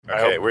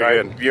Okay,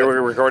 we're good. You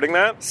were recording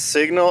that?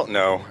 Signal?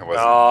 No, it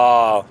wasn't.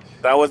 Oh,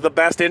 that was the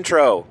best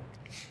intro.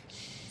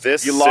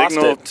 This you lost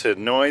signal it. to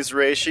noise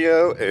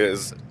ratio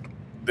is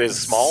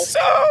small.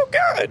 so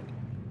good.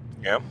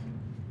 Yeah.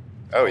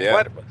 Oh, yeah.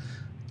 What?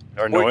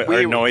 Our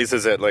noise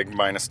is at like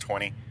minus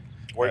 20.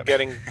 We're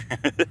getting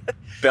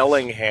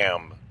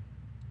Bellingham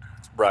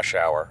rush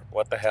hour.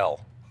 What the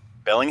hell?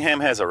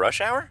 Bellingham has a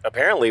rush hour?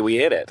 Apparently we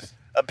hit it.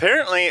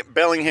 Apparently,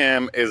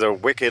 Bellingham is a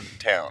wicked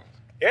town.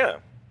 Yeah.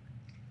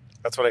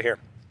 That's what I hear.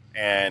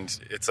 And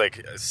it's like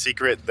a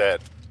secret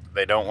that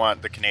they don't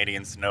want the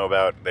Canadians to know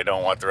about. They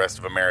don't want the rest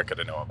of America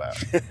to know about.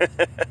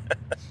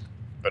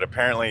 But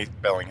apparently,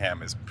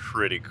 Bellingham is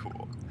pretty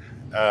cool.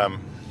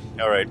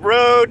 All right,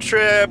 road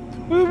trip.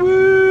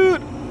 Woo-woo.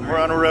 We're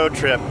on a road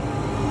trip.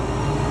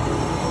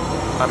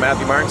 I'm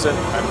Matthew Martinson.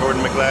 I'm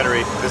Gordon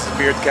McGladdery. This is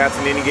Beards, Cats,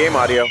 and Indie Game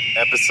Audio.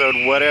 Episode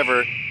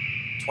whatever.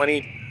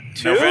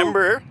 22?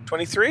 November.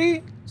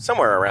 23?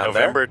 Somewhere around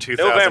November there.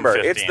 2015. November.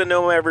 It's the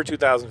November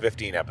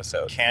 2015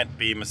 episode. Can't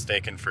be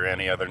mistaken for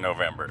any other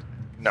November.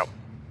 No.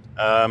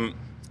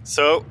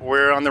 So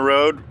we're on the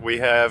road. We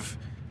have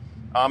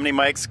Omni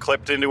mics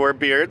clipped into our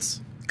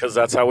beards. Because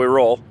that's how we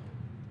roll.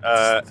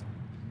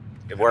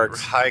 It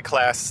works. High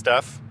class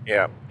stuff.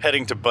 Yeah.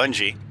 Heading to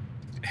Bungie,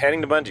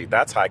 Heading to Bungie.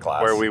 That's high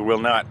class. where we will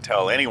not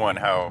tell anyone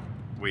how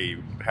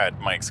we had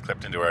mics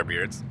clipped into our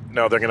beards.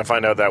 No, they're going to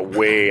find out that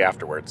way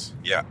afterwards.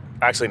 Yeah.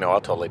 Actually, no,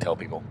 I'll totally tell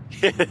people.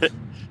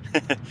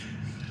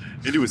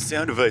 Into his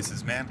sound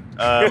devices, man.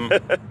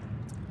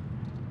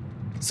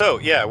 So,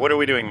 yeah, what are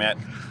we doing, Matt?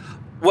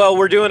 Well,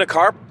 we're doing a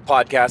car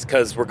podcast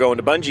because we're going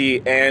to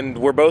Bungie, and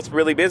we're both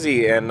really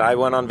busy, and I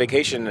went on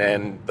vacation,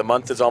 and the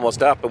month is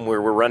almost up, and we're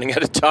running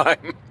out of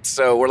time.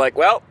 So we're like,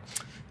 well,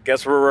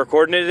 guess we're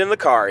recording it in the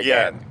car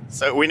again. Yeah.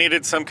 So we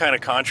needed some kind of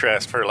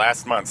contrast for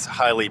last month's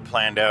highly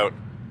planned out,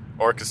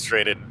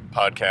 orchestrated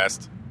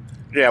podcast.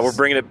 Yeah, we're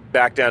bringing it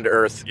back down to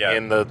earth Yeah.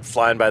 in the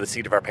flying by the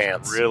seat of our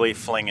pants. Really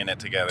flinging it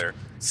together.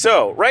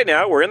 So right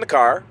now we're in the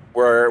car.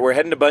 We're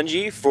heading to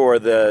Bungie for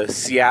the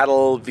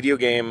Seattle video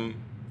game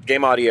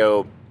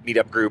audio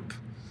meetup group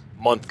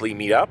monthly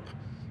meetup.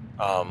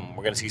 We're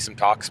going to see some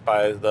talks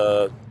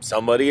by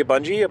somebody at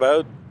Bungie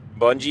about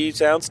Bungie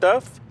sound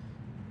stuff.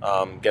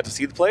 Get to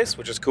see the place,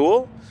 which is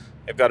cool.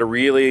 They've got a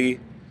really,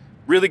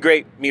 really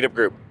great meetup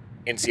group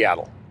in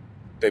Seattle.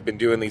 They've been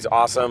doing these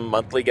awesome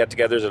monthly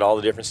get-togethers at all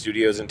the different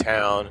studios in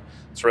town.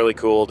 It's really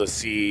cool to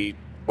see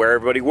where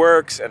everybody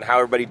works and how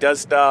everybody does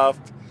stuff.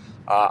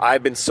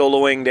 I've been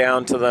soloing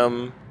down to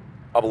them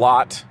a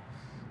lot,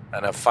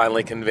 and I've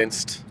finally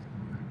convinced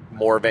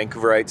more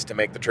Vancouverites to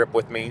make the trip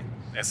with me.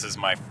 This is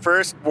my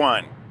first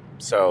one.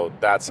 So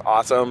that's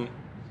awesome.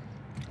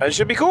 And it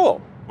should be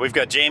cool. We've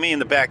got Jamie in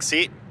the back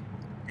seat.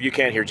 You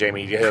can't hear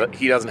Jamie.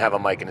 He doesn't have a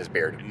mic in his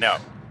beard. No,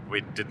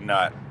 we did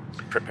not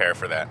prepare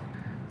for that.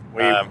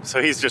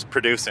 So he's just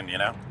producing, you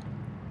know?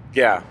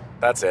 Yeah,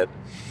 that's it.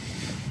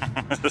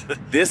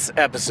 This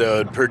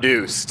episode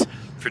produced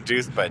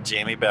By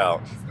Jamie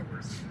Bell.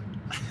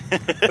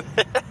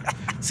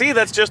 See,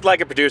 that's just like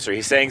a producer.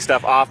 He's saying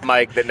stuff off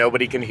mic that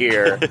nobody can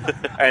hear,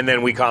 and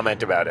then we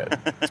comment about it.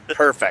 It's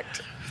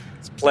perfect.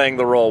 It's playing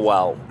the role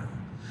well.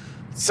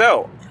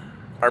 So,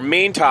 our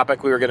main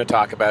topic we were going to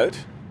talk about,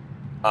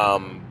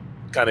 kind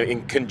of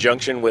in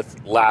conjunction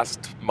with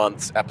last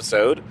month's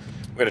episode,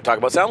 we're going to talk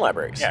about sound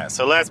libraries. Yeah,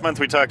 so last month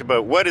we talked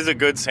about what is a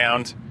good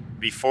sound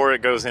before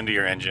it goes into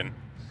your engine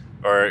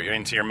or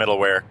into your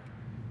middleware.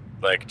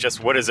 Like,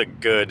 just what is a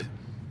good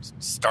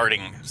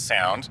starting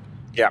sound.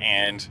 Yeah.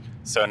 And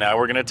so now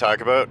we're going to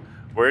talk about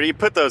where do you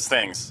put those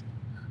things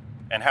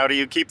and how do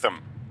you keep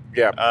them.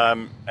 Yeah.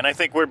 And I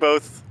think we're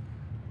both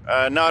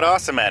not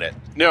awesome at it.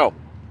 No,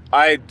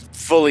 I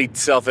fully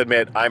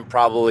self-admit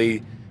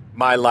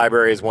my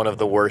library is one of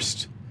the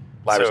worst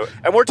libraries. So-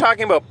 And we're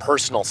talking about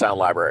personal sound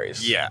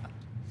libraries. Yeah.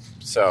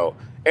 So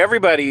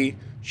everybody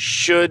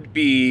should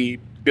be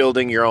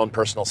building your own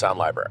personal sound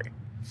library.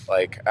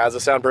 Like, as a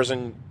sound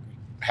person,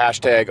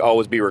 hashtag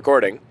always be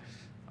recording.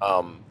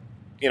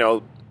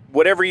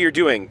 Whatever you're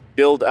doing,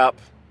 build up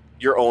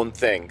your own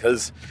thing.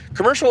 Because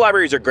commercial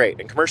libraries are great.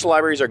 And commercial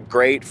libraries are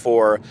great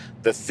for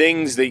the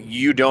things that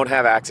you don't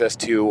have access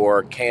to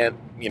or can't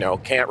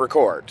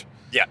record.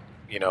 Yeah.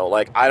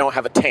 Like, I don't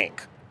have a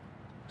tank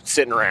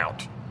sitting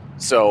around.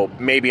 So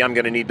maybe I'm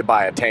going to need to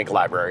buy a tank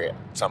library at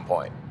some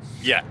point.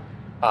 Yeah.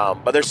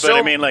 But there's But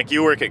I mean, like,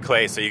 you work at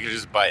Clay, so you could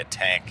just buy a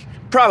tank.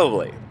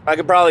 Probably. I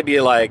could probably be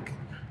like,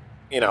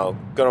 go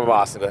to my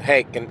boss and go,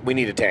 hey, we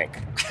need a tank.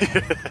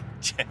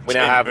 We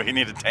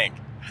need a tank.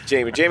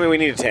 Jamie, we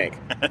need a tank.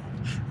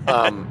 We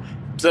have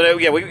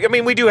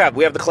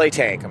the Clay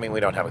tank. I mean, we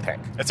don't have a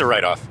tank. It's a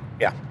write-off.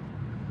 Yeah.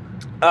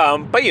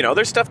 But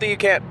there's stuff that you're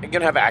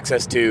gonna have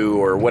access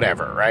to or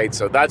whatever, right?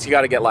 So you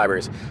got to get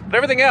libraries. But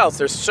everything else,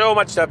 there's so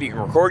much stuff you can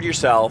record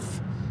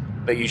yourself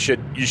that you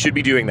should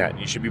be doing that.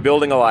 You should be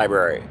building a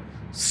library.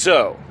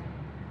 So,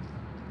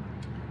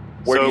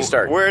 where do you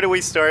start? Where do we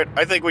start?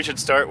 I think we should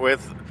start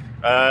with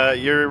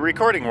your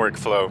recording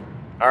workflow.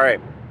 All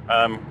right.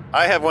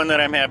 I have one that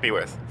I'm happy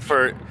with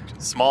for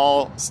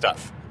small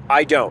stuff.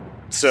 I don't.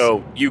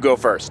 So you go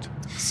first.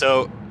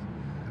 So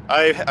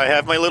I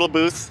have my little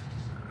booth,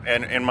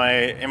 and in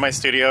my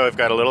studio I've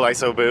got a little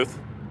ISO booth.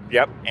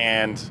 Yep.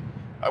 And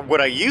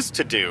what I used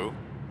to do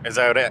is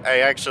I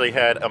actually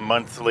had a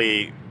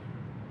monthly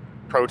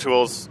Pro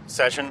Tools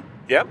session.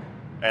 Yep.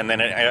 And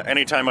then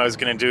anytime I was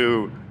going to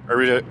do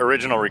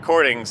original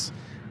recordings,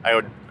 I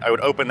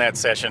would open that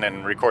session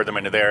and record them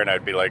into there, and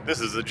I'd be like,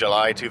 this is the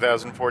July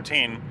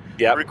 2014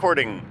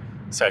 recording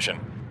session.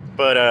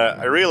 But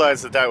I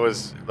realized that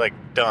was like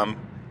dumb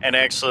and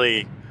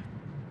actually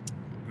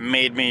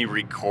made me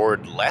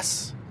record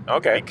less.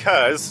 Okay.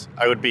 Because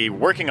I would be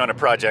working on a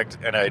project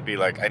and I'd be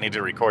like, I need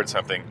to record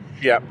something.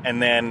 Yep.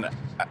 And then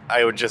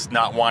I would just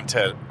not want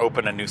to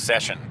open a new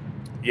session.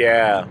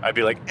 Yeah. I'd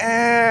be like,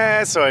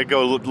 so I'd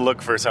go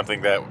look for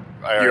something that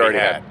I already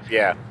had.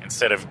 Yeah.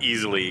 Instead of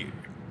easily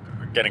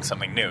getting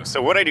something new.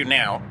 So what I do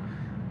now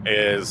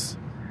is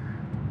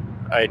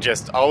I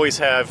just always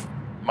have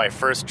my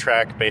first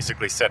track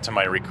basically set to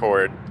my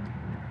record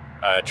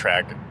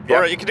track.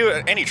 Yep. Or you can do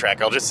it any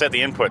track. I'll just set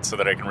the input so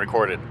that I can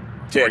record it.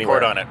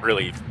 Anywhere. On it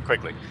really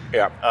quickly.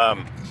 Yeah.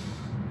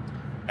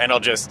 And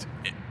I'll just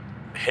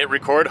hit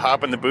record,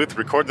 hop in the booth,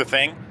 record the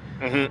thing,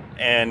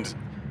 and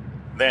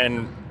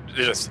then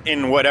just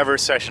in whatever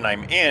session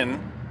I'm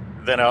in,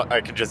 then I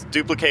can just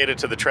duplicate it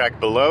to the track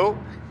below.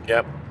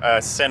 Yep.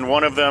 Send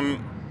one of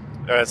them,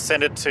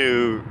 send it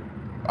to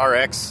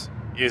RX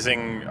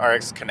using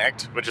RX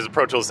Connect, which is a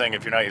Pro Tools thing.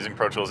 If you're not using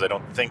Pro Tools, I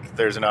don't think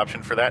there's an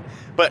option for that.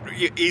 But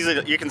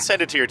you can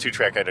send it to your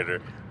 2-track editor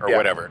or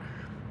whatever.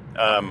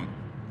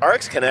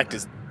 RX Connect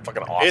is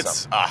fucking awesome.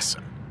 It's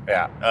awesome.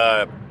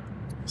 Yeah.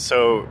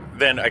 So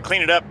then I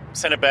clean it up,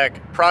 send it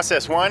back,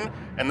 process one,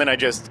 and then I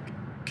just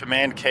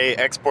Command K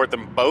export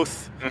them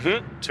both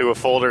to a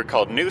folder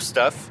called New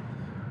Stuff,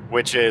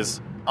 which is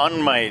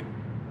on my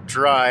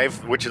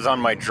drive, which is on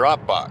my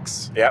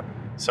Dropbox. Yep.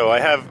 So I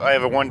have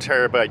a 1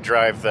 terabyte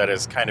drive that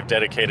is kind of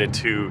dedicated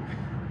to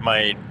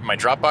my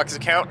Dropbox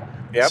account.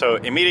 Yep. So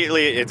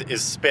immediately it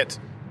is spit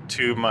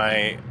to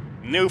my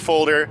new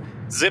folder,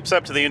 zips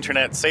up to the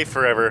internet, safe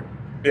forever.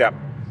 Yeah.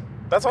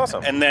 That's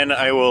awesome. And then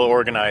I will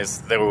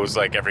organize those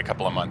like every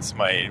couple of months,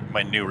 my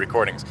new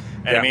recordings.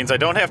 And it means I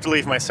don't have to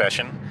leave my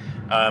session.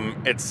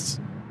 It's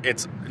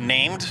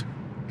named.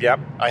 Yep.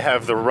 I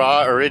have the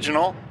raw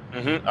original.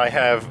 I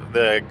have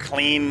the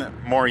clean,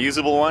 more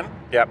usable one.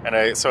 Yep.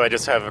 And so I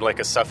just have like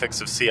a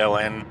suffix of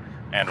CLN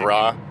and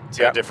raw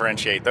to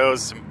differentiate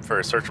those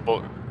for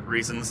searchable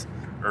reasons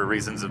or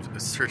reasons of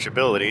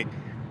searchability.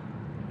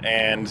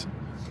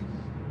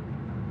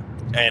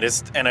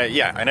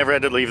 I never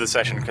had to leave the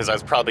session because I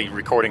was probably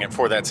recording it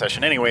for that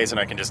session anyways, and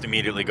I can just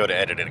immediately go to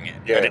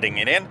editing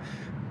it in.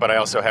 But I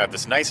also have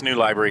this nice new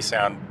library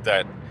sound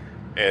that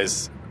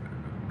is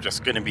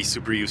just going to be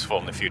super useful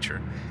in the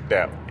future.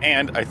 Yeah.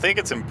 And I think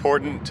it's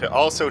important to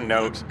also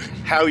note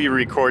how you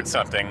record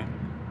something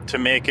to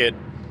make it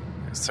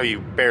so you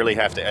barely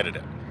have to edit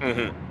it.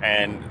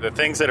 And the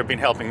things that have been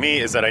helping me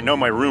is that I know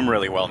my room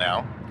really well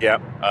now.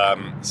 Yep.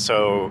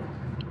 So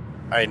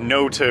I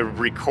know to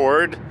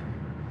record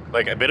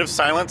like a bit of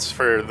silence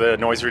for the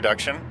noise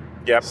reduction.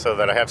 Yep. So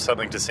that I have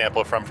something to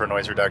sample from for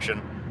noise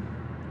reduction.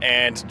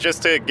 And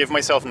just to give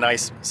myself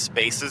nice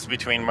spaces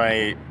between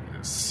my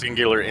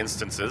singular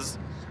instances.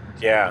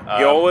 Yeah.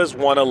 You always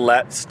want to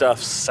let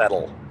stuff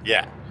settle.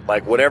 Yeah.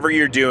 Like whatever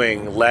you're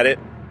doing, let it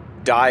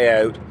die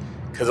out.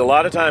 Because a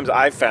lot of times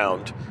I've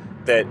found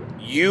that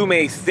you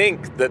may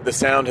think that the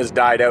sound has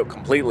died out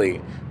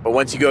completely, but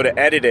once you go to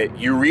edit it,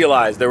 you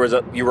realize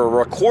you were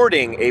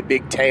recording a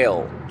big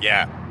tail.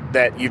 Yeah.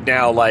 That you've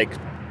now like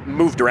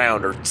moved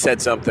around or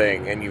said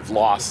something and you've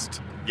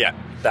lost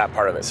that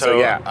part of it. So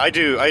yeah. I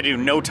do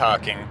no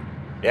talking.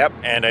 Yep.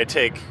 And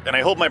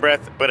I hold my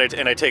breath, but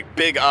I take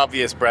big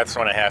obvious breaths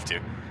when I have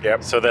to.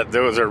 Yep. So that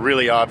those are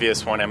really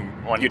obvious when I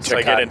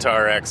get into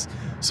RX.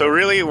 So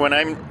really when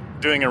I'm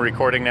doing a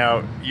recording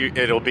now,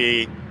 it'll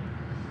be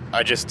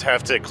I just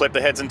have to clip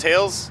the heads and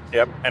tails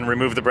and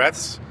remove the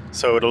breaths.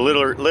 So it'll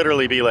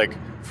literally be like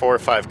 4 or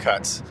 5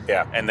 cuts.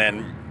 Yeah. And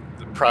then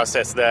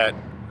process that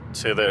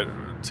to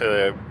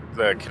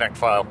the Connect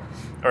file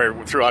or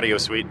through Audio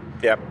Suite.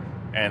 Yep.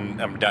 And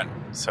I'm done.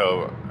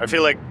 So I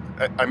feel like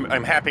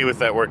I'm happy with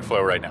that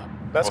workflow right now.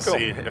 That's we'll cool.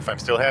 see if I'm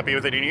still happy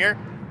with it in a year,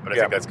 but I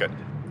think that's good.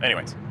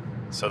 Anyways,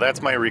 so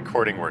that's my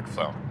recording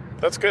workflow.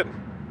 That's good.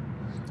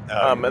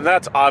 And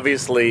that's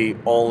obviously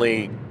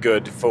only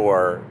good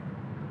for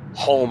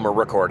home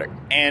recording.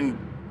 And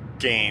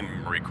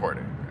game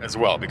recording as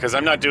well, because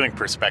I'm not doing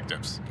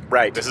perspectives.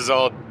 Right. This is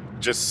all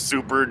just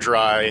super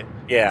dry,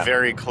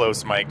 very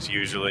close mic'd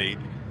usually.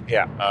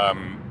 Yeah.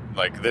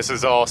 Like this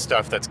is all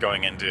stuff that's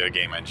going into a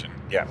game engine.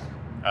 Yeah.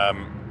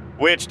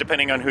 Which,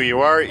 depending on who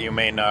you are, you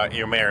may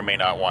or may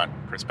not want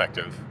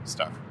perspective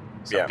stuff.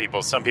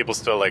 Some people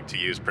still like to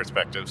use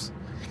perspectives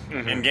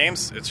in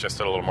games. It's just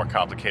a little more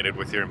complicated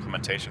with your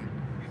implementation.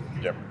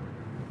 Yep.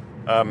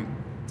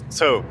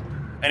 So,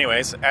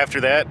 anyways,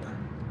 after that,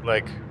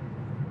 like,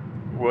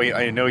 well,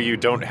 I know you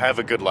don't have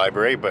a good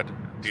library, but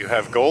do you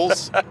have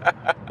goals?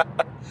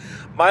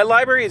 My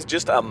library is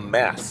just a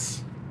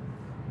mess.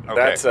 Okay.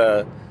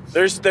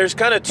 That's there's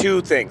kind of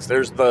two things.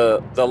 There's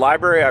the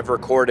library I've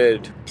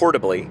recorded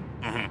portably,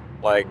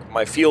 like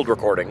my field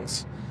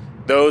recordings.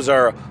 Those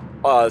are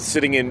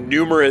sitting in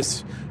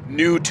numerous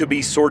new to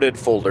be sorted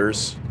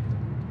folders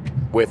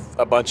with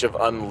a bunch of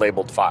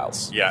unlabeled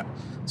files. Yeah.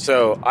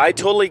 So I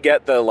totally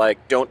get the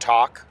don't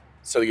talk,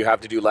 so you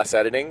have to do less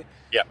editing.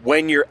 Yeah.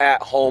 When you're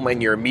at home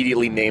and you're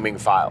immediately naming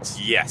files.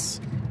 Yes.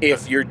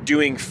 If you're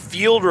doing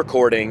field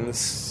recordings,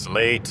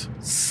 Slate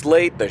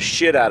the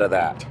shit out of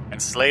that.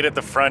 and slate at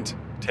the front.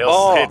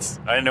 Tail slates.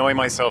 I annoy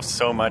myself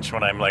so much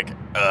when I'm like,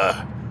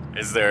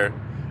 is there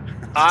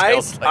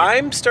tail slate?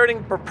 I'm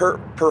starting to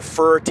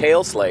prefer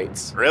tail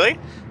slates Really?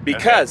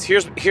 because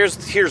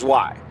here's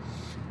why.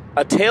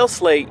 A tail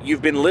slate,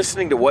 you've been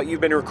listening to what you've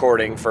been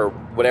recording for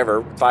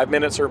whatever, 5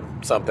 minutes or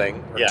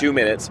something, or 2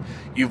 minutes.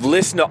 You've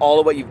listened to all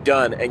of what you've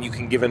done, and you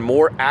can give a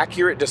more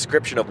accurate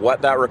description of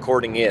what that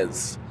recording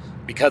is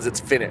because it's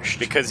finished.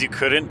 Because you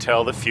couldn't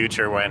tell the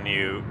future when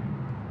you...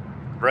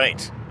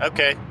 Right.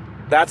 Okay.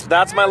 That's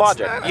my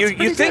logic. That's You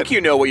pretty think good.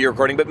 you know what you're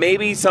recording, but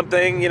maybe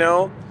something,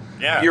 Yeah.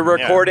 you're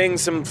recording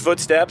some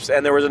footsteps,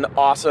 and there was an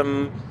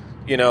awesome,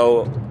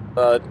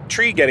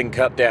 tree getting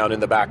cut down in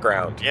the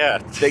background. Yeah.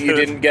 That you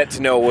didn't get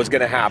to know was going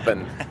to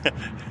happen.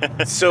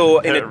 So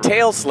in a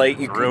tail slate,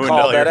 you can Ruined call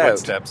all your that out.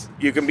 footsteps.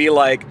 You can be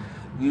like,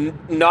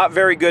 not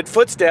very good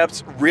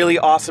footsteps, really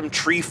awesome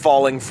tree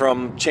falling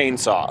from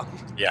chainsaw.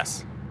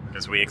 Yes.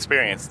 Because we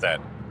experienced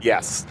that.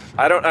 Yes.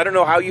 I don't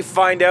know how you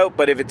find out,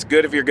 but if it's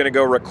good if you're going to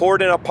go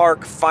record in a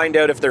park, find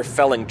out if they're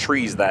felling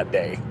trees that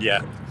day.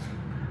 Yeah.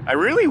 I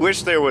really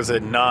wish there was a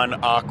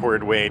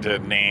non-awkward way to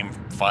name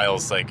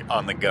files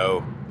on the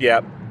go.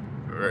 Yep.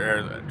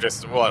 Or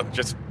just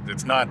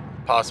it's not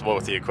possible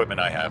with the equipment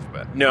I have,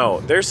 but No,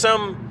 there's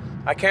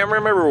some, I can't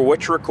remember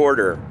which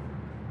recorder.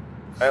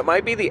 It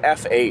might be the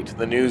F8,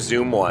 the new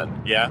Zoom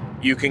one. yeah.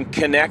 You can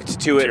connect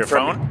to it your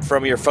phone?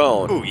 from your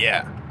phone Ooh,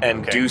 yeah.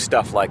 and Okay. do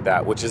stuff like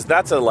that,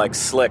 that's a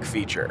slick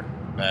feature.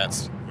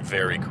 That's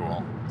very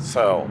cool.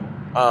 So,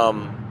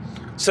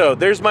 so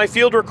there's my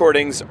field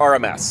recordings are a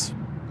mess.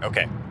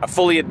 Okay. I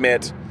fully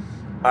admit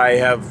I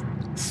have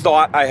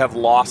thought I have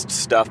lost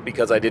stuff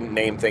because I didn't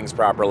name things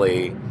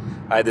properly.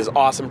 I had this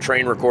awesome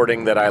train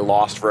recording that I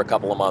lost for a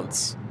couple of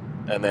months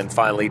and then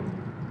finally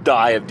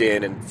dived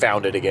in and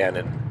found it again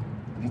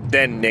and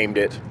then named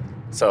it.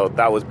 So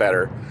that was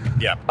better.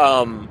 Yeah.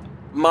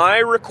 My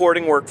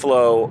recording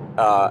workflow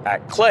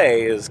at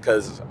Clay is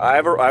because we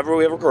have a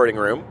recording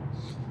room,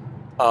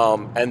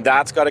 and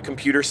that's got a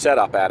computer set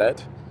up at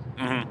it,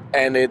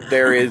 and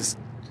there is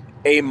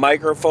a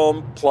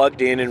microphone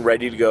plugged in and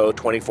ready to go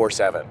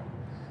 24/7.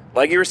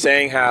 Like you were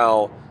saying,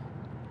 how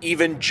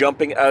even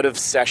jumping out of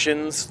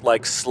sessions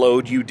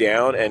slowed you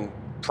down and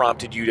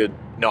prompted you to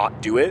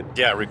not do it.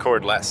 Yeah,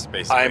 record less,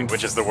 basically,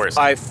 which is the worst.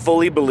 I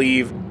fully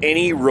believe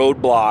any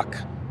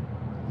roadblock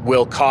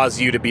will cause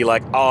you to be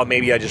like, oh,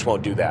 maybe I just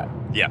won't do that.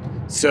 Yeah.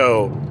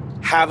 So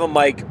have a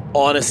mic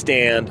on a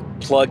stand,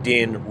 plugged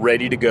in,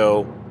 ready to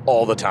go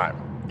all the time.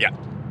 Yeah.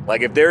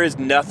 If there is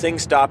nothing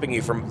stopping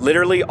you from,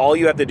 literally all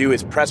you have to do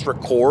is press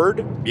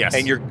record, Yes.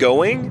 and you're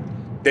going,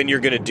 then you're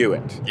going to do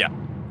it. Yeah.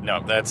 No,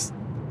 that's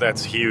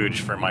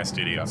huge for my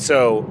studio.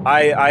 So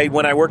I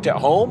when I worked at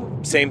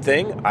home, same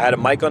thing. I had a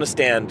mic on a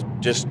stand,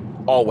 just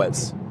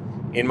always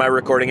in my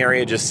recording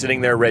area, just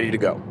sitting there ready to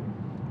go,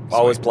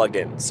 always plugged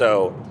in.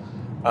 So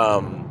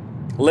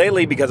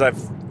lately, because I've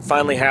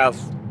finally have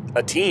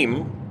a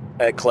team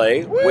at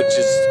Clay, which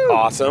is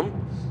awesome.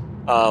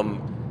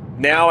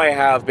 Now I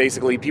have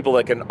basically people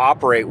that can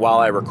operate while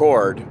I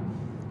record,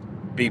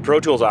 be Pro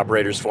Tools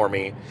operators for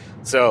me.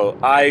 So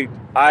I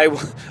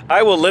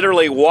will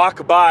literally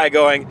walk by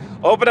going,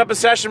 open up a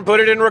session, put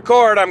it in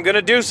record, I'm going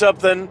to do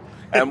something,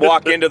 and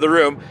walk into the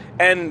room.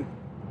 And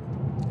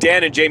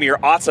Dan and Jamie are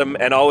awesome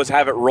and always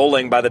have it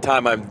rolling by the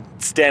time I'm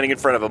standing in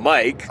front of a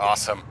mic.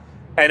 Awesome.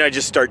 And I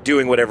just start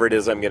doing whatever it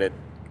is I'm going to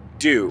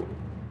do.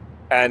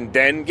 And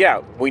then,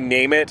 we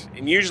name it.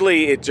 And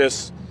usually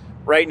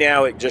right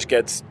now it just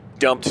gets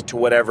dumped to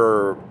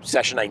whatever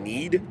session I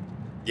need.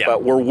 Yeah.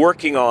 But we're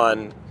working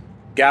on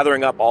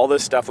gathering up all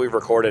this stuff we've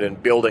recorded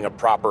and building a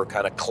proper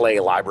kind of Clay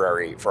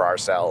library for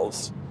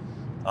ourselves.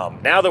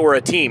 Now that we're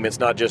a team, it's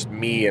not just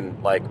me and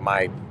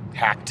my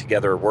hacked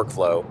together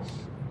workflow.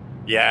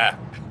 Yeah.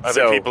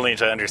 Other people need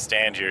to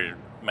understand your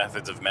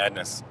methods of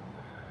madness.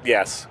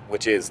 Yes,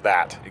 which is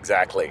that,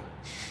 exactly.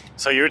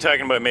 So you were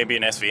talking about maybe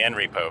an SVN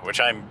repo, which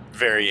I'm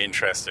very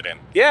interested in.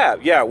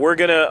 Yeah, we're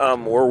gonna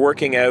we're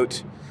working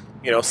out,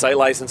 site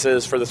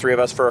licenses for the three of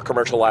us for our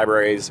commercial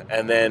libraries,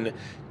 and then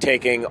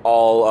taking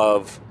all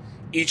of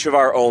each of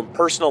our own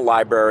personal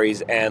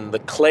libraries and the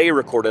Clay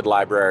recorded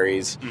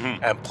libraries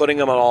and putting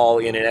them all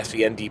in an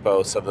SVN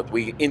depot so that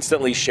we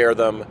instantly share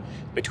them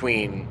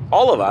between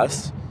all of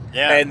us.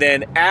 Yeah. And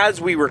then as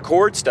we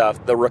record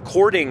stuff, the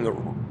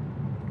recording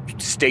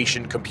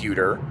station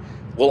computer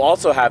will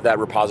also have that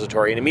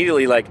repository, and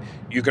immediately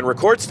you can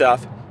record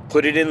stuff,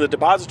 put it in the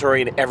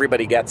depository, and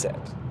everybody gets it.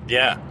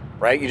 Yeah.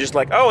 Right? You're just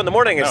in the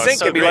morning, and No, sync it's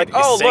so and be great.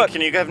 like, oh, You sync look,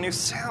 and you have new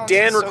sounds.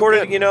 Dan It's so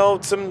recorded,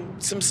 good.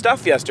 some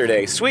stuff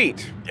yesterday.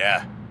 Sweet.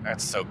 Yeah.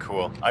 That's so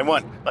cool. I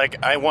want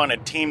a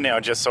team now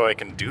just so I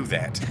can do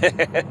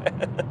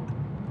that.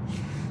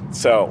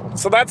 So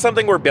that's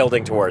something we're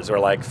building towards. We're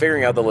like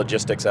figuring out the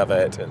logistics of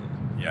it, and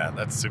Yeah,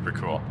 that's super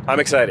cool. I'm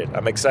excited.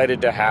 I'm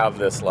excited to have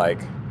this like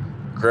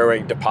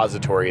growing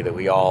depository that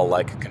we all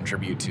like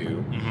contribute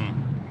to.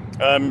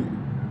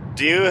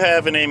 Do you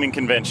have a naming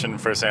convention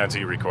for sounds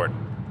you record?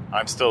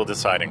 I'm still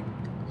deciding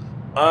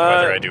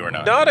whether I do or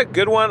not. Not a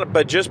good one,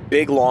 but just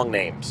big long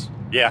names.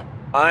 Yeah.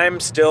 I'm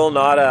still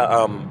not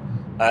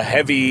a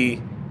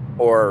heavy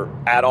or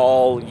at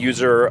all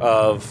user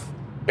of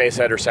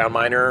Basshead or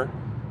Soundminer.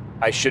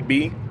 I should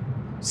be.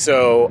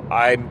 So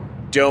I'm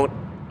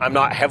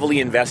not heavily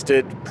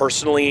invested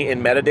personally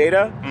in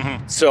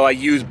metadata. So I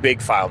use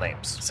big file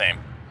names. Same.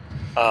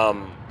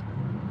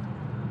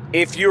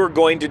 If you're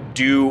going to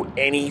do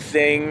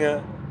anything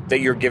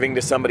that you're giving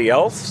to somebody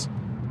else,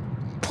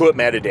 put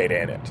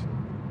metadata in it.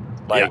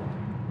 Like,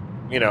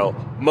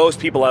 most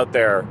people out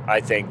there, I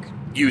think,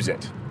 use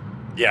it.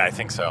 Yeah, I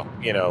think so.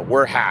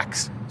 We're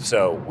hacks,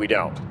 so we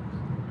don't.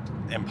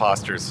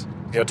 Imposters.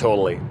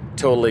 Totally.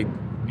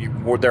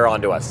 They're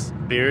onto us.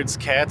 Beards,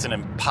 cats, and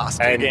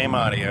imposter game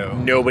audio.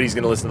 Nobody's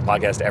going to listen to the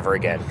podcast ever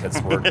again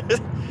because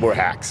we're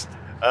hacks.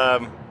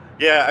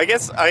 Yeah, I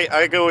guess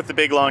I go with the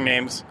big long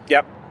names.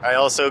 Yep. I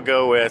also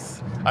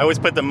I always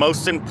put the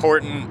most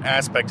important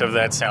aspect of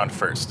that sound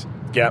first.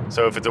 Yep.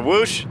 So if it's a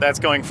whoosh, that's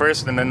going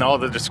first, and then all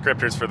the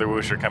descriptors for the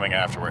whoosh are coming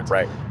afterwards.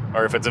 Right.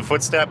 Or if it's a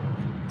footstep,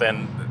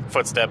 then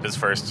footstep is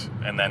first,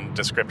 and then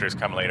descriptors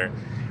come later.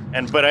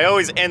 But I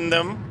always end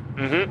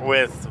them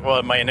with,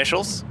 my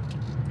initials.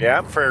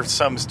 Yeah. For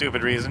some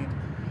stupid reason.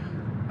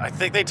 I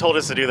think they told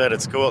us to do that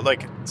at school.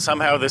 Like,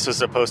 somehow this is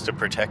supposed to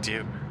protect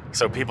you.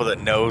 So people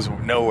that know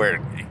where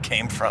it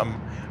came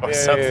from or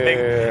something.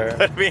 Yeah.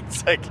 But I mean,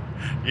 it's like,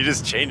 you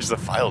just change the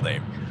file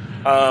name.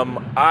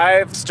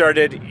 I've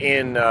started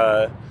in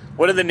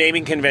one of the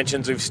naming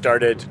conventions we've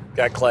started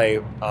at Clay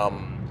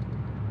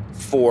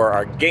for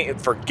our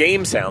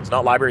game sounds,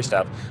 not library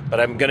stuff, but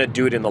I'm going to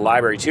do it in the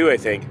library too, I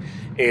think,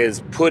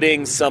 is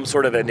putting some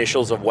sort of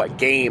initials of what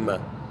game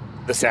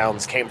the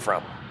sounds came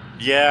from.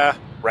 Yeah.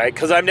 Right?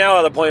 Because I'm now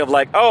at the point of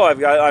like,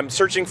 I'm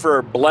searching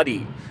for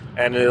bloody,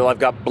 and I've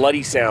got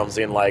bloody sounds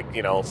in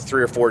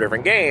 3 or 4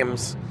 different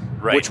games.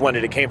 Right. Which one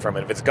did it came from?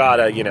 And if it's got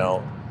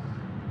a,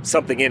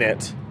 something in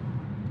it,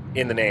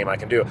 in the name, I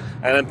can do it.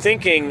 And I'm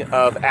thinking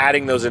of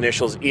adding those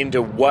initials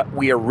into what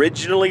we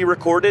originally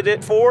recorded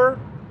it for,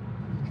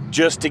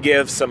 just to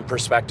give some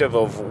perspective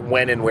of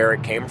when and where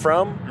it came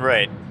from.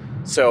 Right.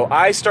 So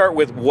I start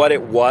with what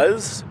it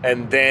was,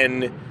 and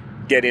then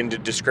get into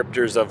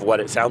descriptors of what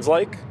it sounds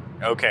like.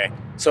 Okay.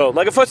 So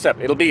like a footstep,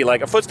 it'll be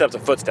like a footstep's a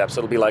footstep. So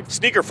it'll be like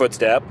sneaker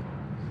footstep.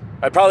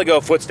 I'd probably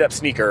go footstep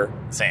sneaker.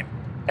 Same.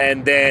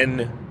 And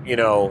then,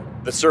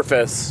 the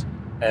surface.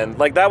 And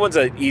like that one's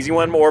an easy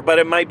one more, but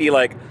it might be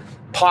like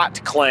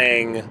pot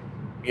clang,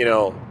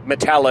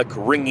 metallic,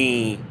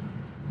 ringy,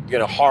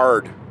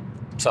 hard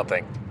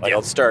something. Like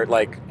Yep.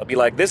 I'll be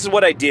like, this is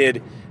what I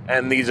did,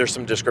 and these are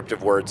some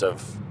descriptive words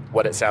of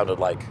what it sounded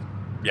like.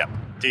 Yeah.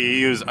 Do you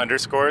use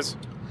underscores?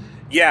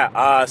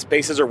 Yeah,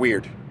 spaces are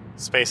weird.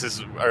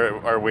 Spaces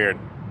are weird.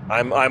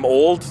 I'm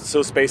old,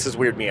 so spaces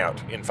weird me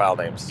out in file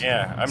names.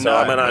 Yeah,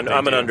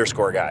 I'm an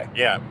underscore guy.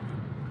 Yeah,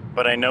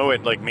 but I know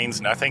it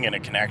means nothing, and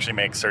it can actually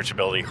make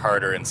searchability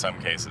harder in some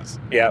cases.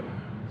 Yeah.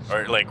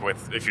 Or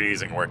if you're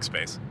using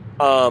workspace.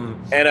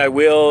 And I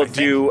will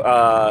do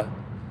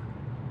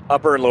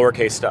upper and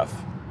lowercase stuff.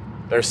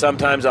 There's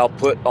sometimes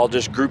I'll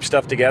just group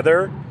stuff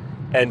together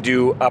and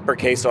do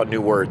uppercase on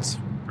new words.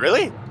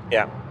 Really?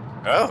 Yeah.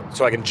 Oh.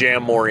 So I can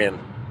jam more in.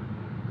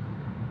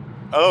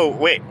 Oh,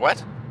 wait,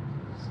 what?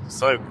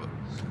 So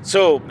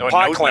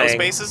pot clang. No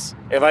spaces?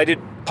 If I did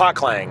pot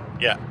clang,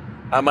 Yeah.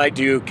 I might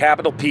do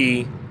capital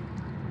P,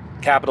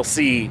 capital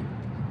C,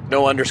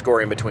 no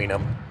underscore in between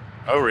them.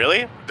 Oh,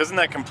 really? Doesn't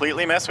that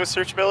completely mess with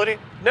searchability?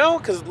 No,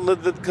 because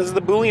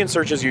the Boolean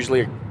searches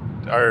usually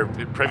Are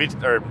privy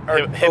or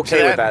are hip okay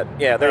to with that.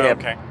 Yeah, they're hip.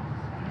 okay.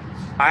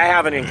 I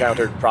haven't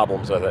encountered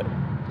problems with it.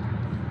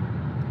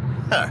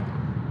 Huh.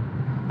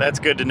 That's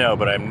good to know,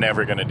 but I'm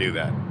never going to do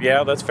that.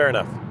 Yeah, that's fair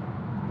enough.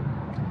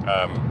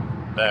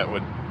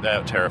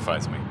 That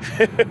terrifies me.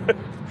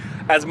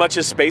 As much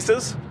as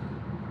spaces?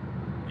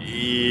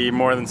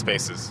 More than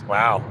spaces.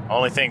 Wow.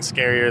 Only thing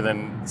scarier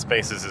than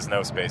spaces is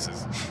no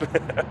spaces.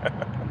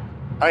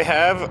 I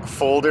have a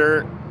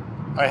folder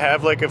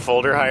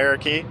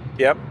hierarchy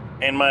Yep.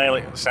 in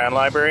my sound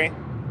library,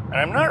 and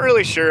I'm not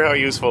really sure how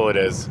useful it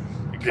is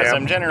because Yeah.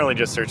 I'm generally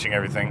just searching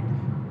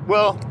everything.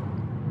 Well,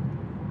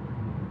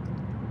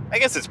 I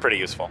guess it's pretty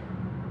useful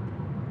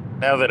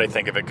now that I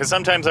think of it, because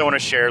sometimes I want to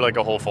share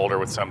a whole folder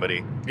with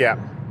somebody. Yeah.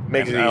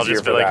 Makes and it I'll easier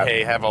just for be like, that.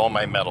 hey, have all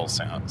my metal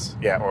sounds.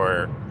 Yeah.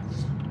 Or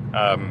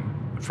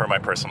for my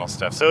personal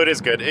stuff. So it is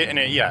good.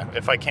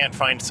 If I can't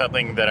find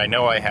something that I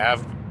know I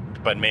have,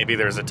 but maybe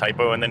there's a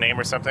typo in the name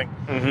or something,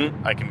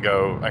 Mm-hmm. I can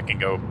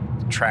go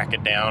track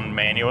it down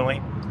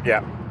manually.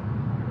 Yeah.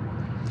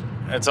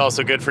 It's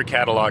also good for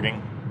cataloging,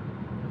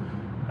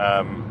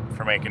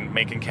 for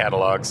making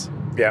catalogs.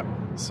 Yeah.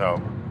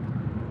 So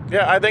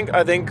Yeah, I think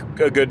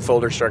a good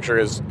folder structure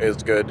is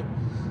good.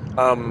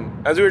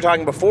 As we were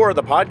talking before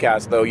the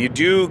podcast, though, you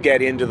do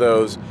get into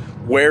those.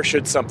 Where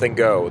should something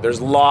go?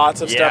 There's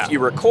lots of stuff you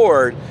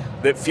record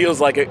that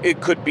feels like it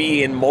could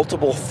be in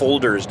multiple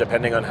folders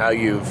depending on how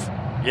you've.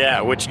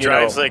 Yeah, which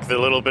drives like the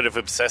little bit of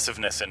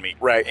obsessiveness in me.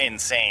 Right.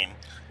 Insane.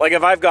 Like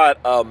if I've got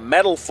a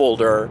metal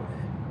folder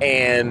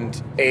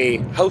and a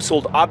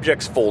household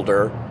objects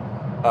folder.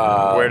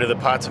 Where do the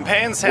pots and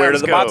pans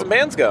pots and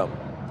pans go?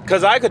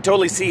 Because I could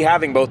totally see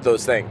having both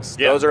those things.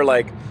 Yeah.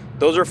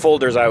 Those are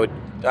folders I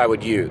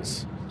would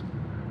use.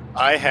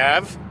 I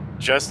have,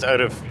 just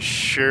out of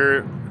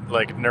sheer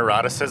like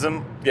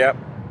neuroticism, Yep.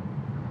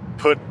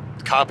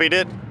 copied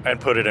it and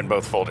put it in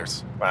both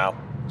folders. Wow.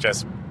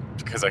 Just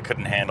because I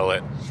couldn't handle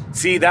it.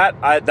 See,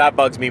 that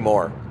bugs me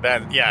more.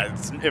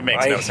 It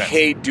makes no sense. I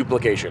hate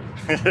duplication.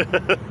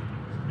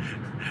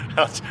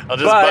 I'll just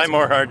buy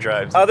more hard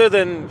drives. Other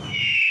than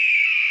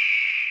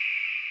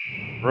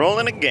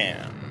rolling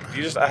again.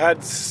 I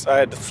had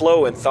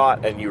flow and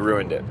thought, and you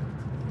ruined it.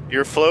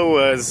 Your flow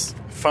was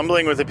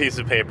fumbling with a piece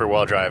of paper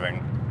while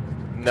driving.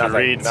 Nothing. To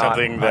read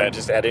something that I'm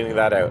just editing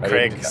that out.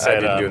 Craig said. I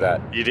didn't do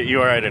that.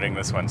 You are editing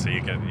this one, so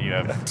you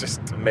have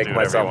just to make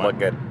myself look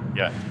good.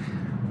 Yeah.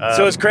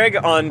 So as Craig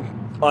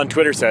on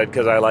Twitter said,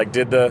 because I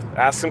did the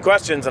ask some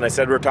questions, and I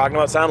said we were talking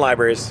about sound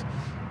libraries.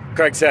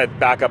 Craig said,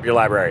 back up your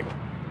library.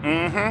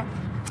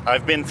 Mm-hmm.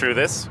 I've been through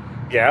this.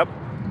 Yep.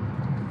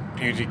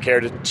 Do you care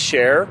to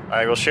share?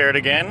 I will share it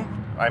again.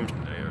 I'm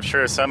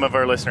sure some of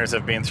our listeners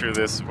have been through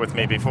this with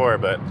me before,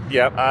 but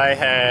yep. I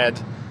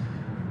had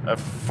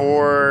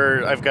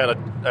I've got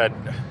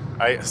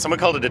someone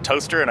called it a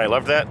toaster, and I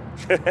love that.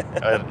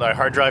 a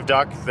hard drive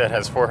dock that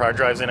has 4 hard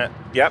drives in it.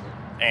 Yep.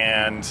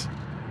 And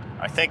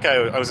I think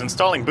I was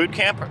installing Boot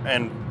Camp,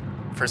 and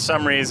for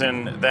some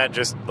reason that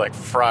just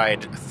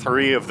fried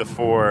 3 of the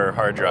 4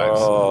 hard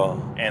drives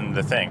in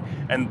the thing.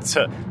 And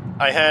so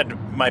I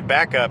had my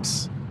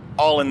backups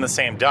all in the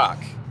same dock.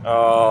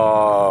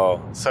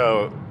 Oh.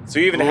 So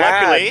you even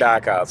had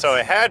backups. So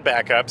I had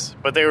backups,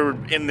 but they were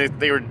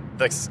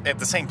at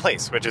the same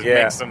place, which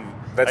makes them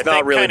that's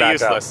not really kind of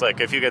useless. Like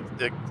if you get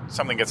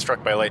something gets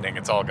struck by lightning,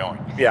 it's all going.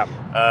 Yeah.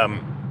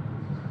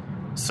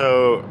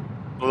 So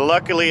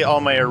luckily, all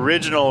my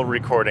original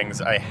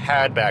recordings I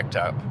had backed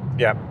up.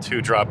 Yeah.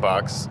 To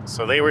Dropbox,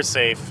 so they were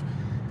safe.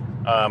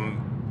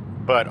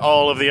 But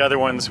all of the other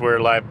ones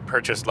were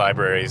purchased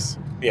libraries.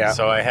 Yeah.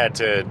 So I had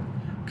to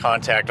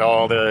contact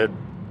all the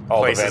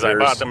places I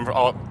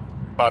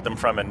bought them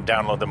from and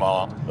download them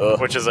all,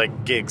 which is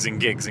gigs and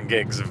gigs and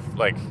gigs of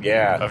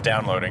of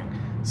downloading.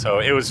 So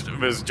it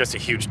was just a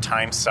huge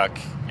time suck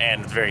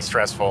and very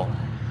stressful.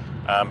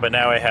 But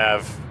now I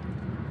have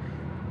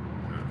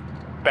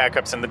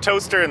backups in the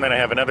toaster, and then I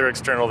have another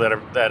external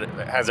that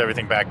has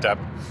everything backed up.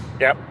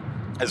 Yep.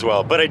 As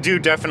well. But I do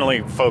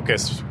definitely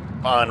focus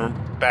on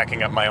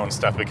backing up my own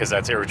stuff because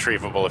that's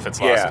irretrievable if it's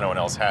lost and no one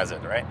else has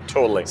it, right?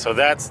 Totally. So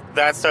that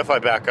stuff I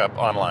back up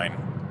online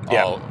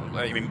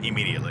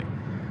immediately.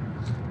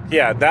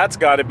 Yeah, that's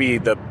got to be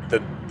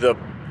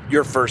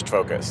your first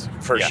focus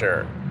for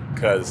sure.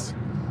 Because,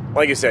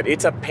 like you said,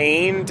 it's a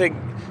pain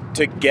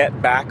to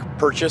get back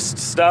purchased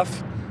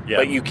stuff,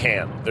 but you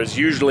can. There's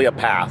usually a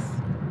path.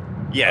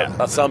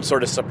 Yeah. Some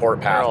sort of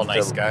support path. They're all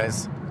nice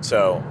guys.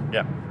 So.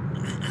 Yeah.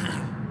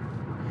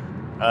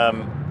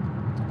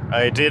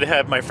 I did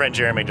have my friend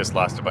Jeremy just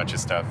lost a bunch of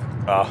stuff.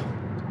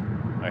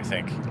 I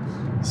think.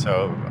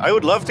 So I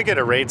would love to get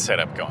a raid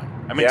setup going.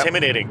 I'm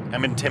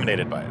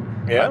intimidated by it.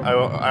 Yeah.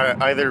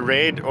 I either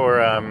raid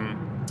or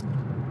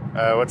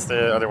what's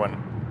the other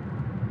one?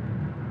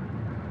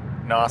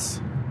 NAS.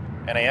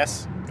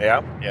 NAS.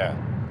 Yeah. Yeah.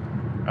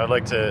 I'd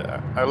like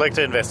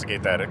to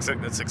investigate that.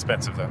 It's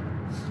expensive though.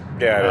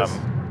 Yeah, it is.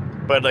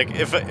 But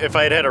if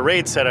I had a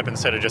raid setup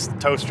instead of just the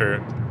toaster,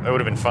 it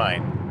would have been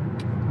fine.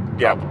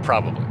 Yeah,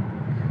 probably.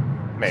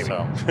 Maybe.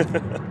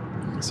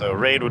 So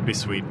raid would be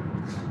sweet.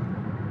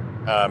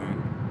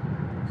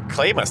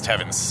 Clay must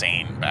have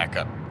insane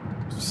backup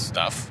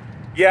stuff.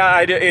 Yeah,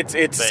 it's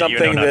that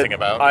something that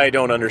about. I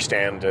don't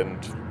understand,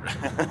 and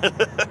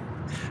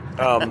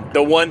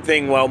the one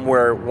thing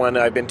when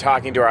I've been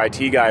talking to our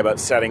IT guy about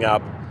setting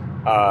up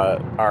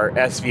our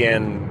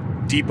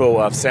SVN depot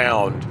of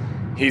sound,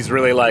 he's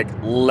really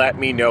let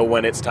me know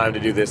when it's time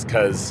to do this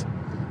because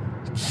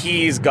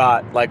he's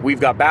got we've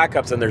got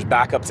backups and there's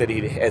backups at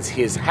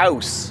his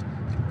house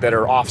that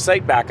are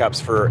off-site backups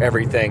for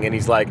everything, and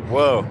he's like,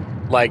 whoa,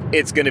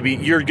 it's gonna be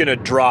you're gonna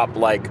drop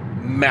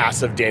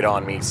massive data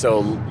on me,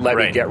 so let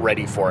me get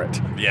ready for it.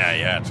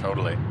 Yeah,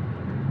 totally.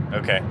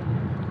 Okay.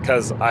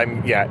 Because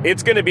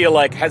it's gonna be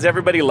has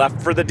everybody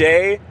left for the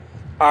day?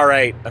 All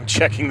right, I'm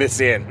checking this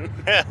in.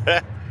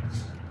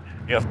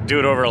 You have to do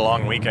it over a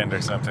long weekend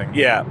or something.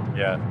 Yeah.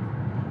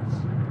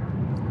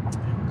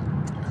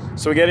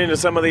 So we get into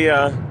some of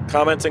the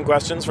comments and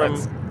questions from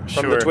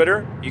the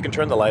Twitter. You can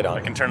turn the light on.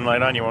 I can turn the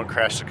light on. You won't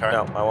crash the car?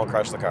 No, I won't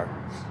crash the car.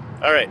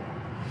 All right.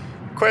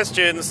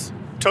 Questions.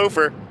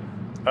 Topher.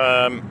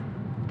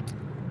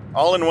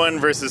 all-in-one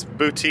versus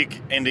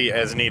boutique indie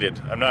as needed.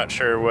 I'm not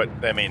sure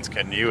what that means.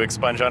 Can you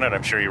expunge on it?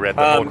 I'm sure you read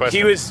the whole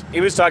question.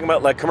 He was talking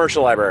about like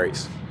commercial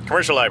libraries.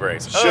 Commercial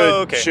libraries.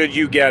 Should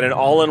you get an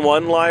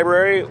all-in-one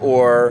library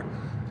or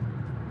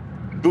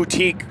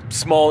boutique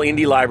small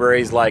indie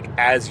libraries like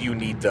as you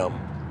need them?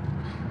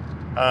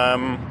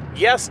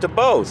 Yes to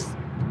both.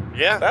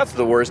 Yeah. That's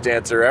the worst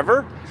answer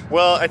ever.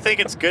 Well, I think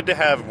it's good to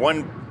have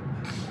one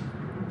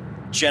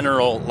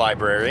general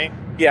library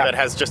that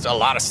has just a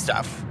lot of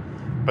stuff.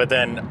 But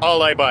then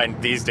all I buy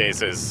these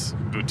days is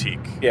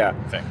boutique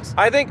things.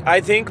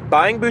 I think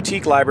buying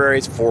boutique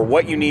libraries for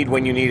what you need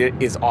when you need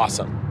it is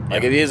awesome.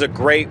 Like it is a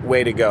great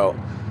way to go.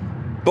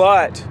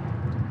 But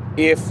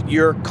if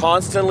you're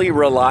constantly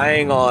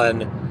relying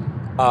on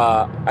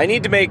I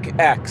need to make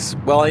X,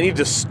 well, I need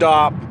to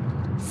stop,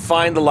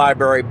 find the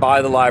library,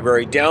 buy the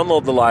library,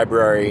 download the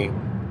library.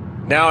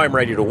 Now I'm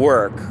ready to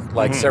work,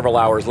 like several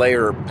hours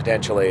later,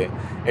 potentially.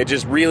 It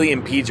just really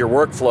impedes your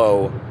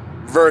workflow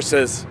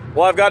versus,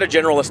 well, I've got a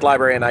generalist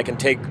library and I can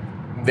take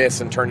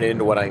this and turn it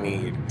into what I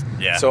need.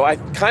 Yeah. So I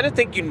kind of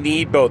think you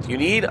need both. You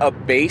need a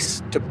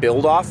base to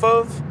build off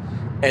of,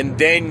 and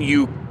then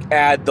you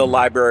add the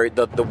library,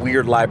 the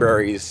weird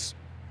libraries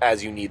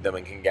as you need them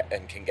and can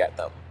get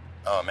them.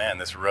 Oh man,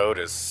 this road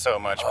is so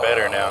much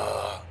better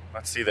now.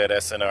 Let's see that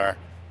SNR.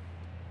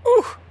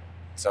 Ooh,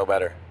 so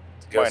better.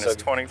 Minus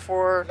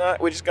 24.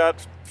 We just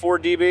got 4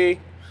 dB.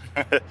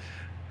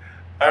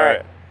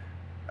 All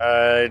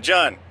right.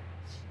 John.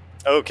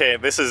 Okay,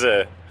 this is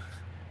a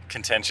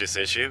contentious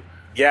issue.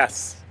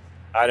 Yes.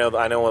 I know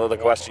one of the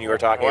question you were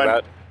talking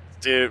about.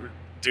 Do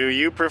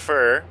you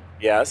prefer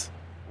Yes.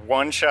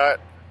 one-shot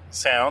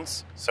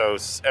sounds, so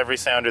every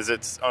sound is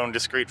its own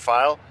discrete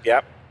file?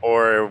 Yep.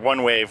 Or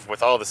one wave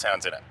with all the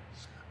sounds in it?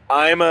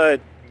 I'm a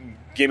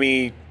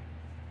gimme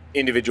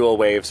individual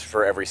waves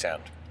for every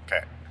sound.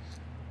 Okay.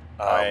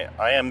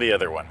 I am the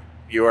other one.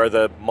 You are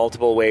the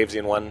multiple waves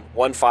in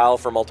one file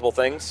for multiple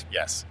things?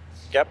 Yes.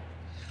 Yep.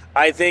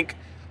 I think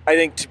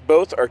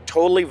both are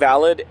totally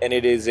valid, and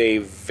it is a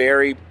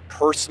very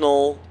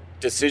personal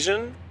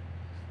decision.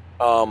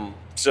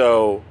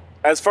 So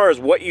as far as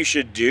what you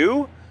should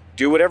do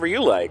whatever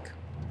you like.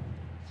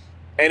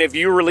 And if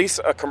you're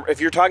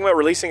talking about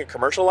releasing a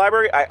commercial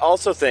library, I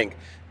also think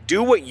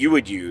do what you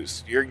would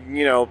use.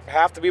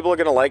 Half the people are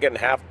going to like it and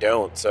half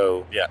don't.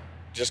 So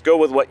just go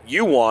with what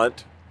you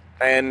want.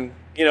 And,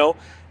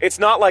 it's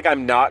not like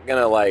I'm not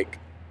going to like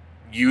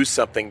use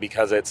something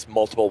because it's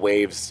multiple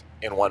waves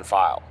in one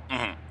file,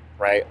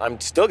 right? I'm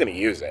still going to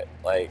use it.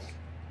 Like,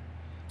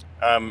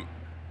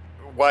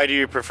 why do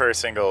you prefer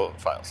single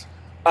files?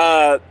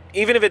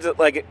 Even if it's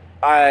like,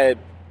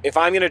 if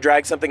I'm going to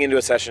drag something into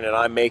a session and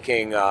I'm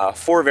making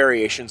 4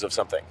 variations of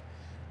something,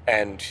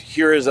 and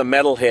here is a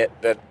metal hit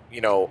that,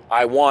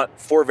 I want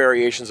 4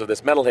 variations of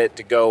this metal hit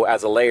to go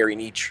as a layer in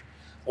each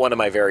one of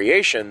my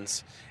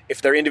variations.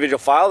 If they're individual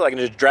files, I can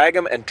just drag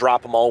them and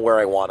drop them all where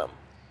I want them.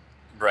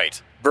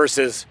 Right.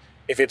 Versus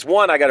if it's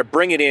one, I got to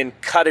bring it in,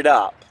 cut it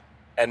up,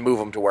 and move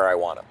them to where I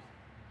want them.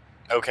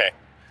 Okay.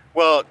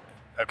 Well,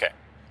 okay.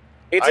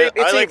 I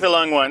like the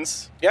long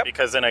ones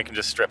because then I can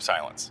just strip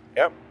silence.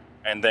 Yep.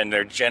 And then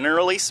they're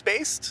generally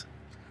spaced?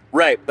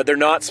 Right, but they're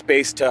not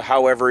spaced to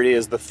however it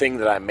is the thing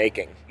that I'm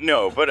making.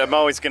 No, but you're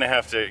always going to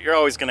have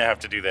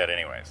to do that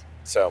anyways.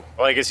 So.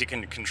 Well, I guess you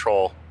can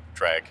control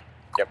drag.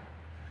 Yep.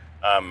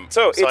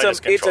 So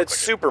it's a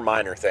super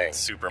minor thing.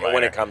 Super minor.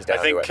 When it comes down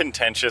to it. I think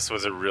contentious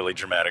was a really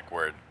dramatic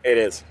word. It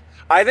is.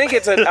 I think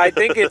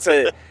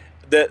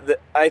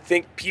I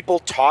think people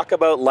talk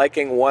about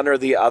liking one or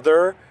the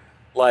other,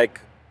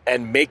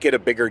 and make it a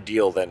bigger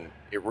deal than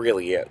it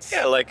really is.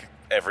 Yeah, like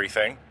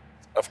everything.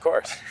 Of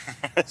course.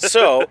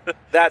 So,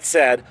 that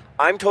said,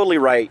 I'm totally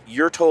right,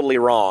 you're totally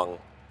wrong.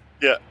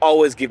 Yeah.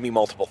 Always give me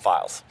multiple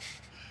files.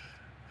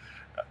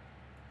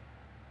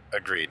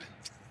 Agreed.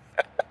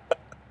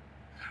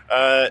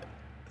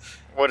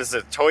 What is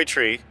it? Toy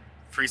Tree,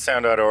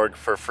 freesound.org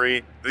for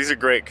free. These are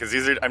great because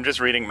I'm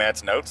just reading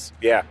Matt's notes.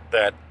 Yeah.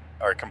 That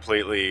are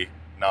completely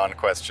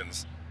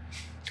non-questions.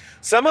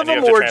 Some of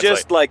them were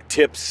just like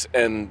tips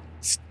and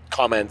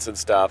comments and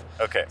stuff.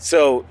 Okay.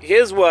 So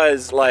his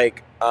was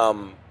like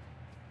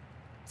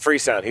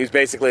Freesound. He was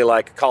basically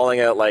like calling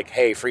out like,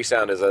 hey,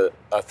 Freesound is a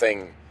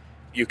thing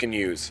you can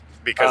use.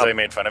 Because I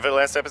made fun of it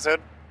last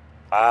episode?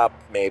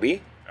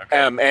 Maybe.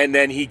 Okay. And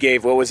then he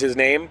gave, what was his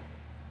name?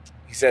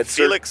 He said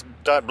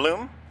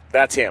Felix.Bloom?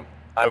 That's him.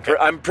 Okay.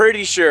 I'm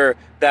pretty sure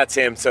that's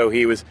him. So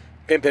he was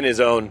pimping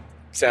his own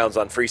sounds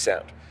on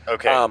Freesound.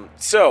 Okay.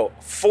 So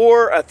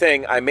for a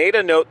thing, I made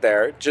a note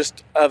there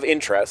just of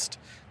interest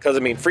because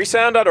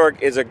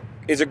freesound.org is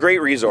a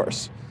great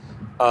resource.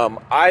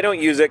 I don't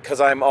use it because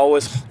I'm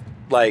always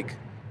like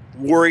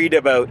worried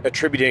about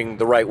attributing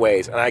the right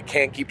ways, and I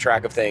can't keep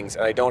track of things,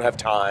 and I don't have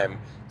time,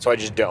 so I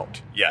just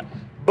don't. Yeah.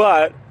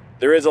 But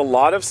there is a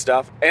lot of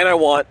stuff, and I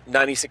want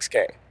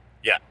 96K.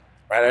 Yeah.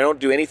 Right? I don't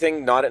do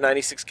anything not at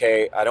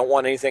 96K. I don't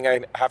want anything I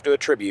have to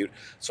attribute.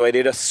 So I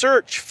did a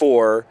search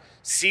for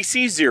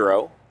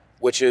CC0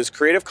 which is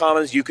Creative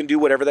Commons. You can do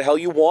whatever the hell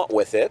you want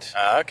with it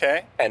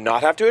Okay. and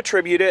not have to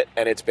attribute it,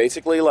 and it's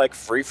basically like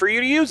free for you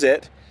to use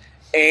it.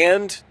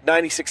 And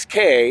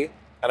 96K,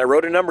 and I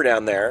wrote a number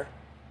down there,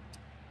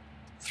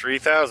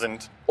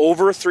 3,000.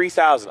 over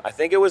 3,000. I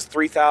think it was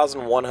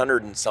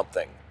 3,100 and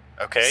something.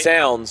 Okay.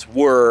 Sounds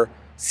were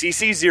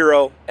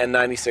CC0 and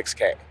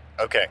 96K.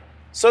 Okay.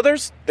 So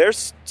there's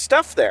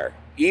stuff there,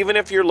 even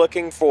if you're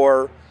looking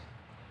for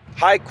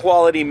high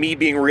quality me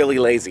being really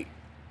lazy.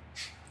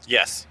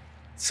 Yes.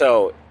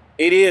 So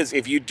it is,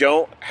 if you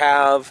don't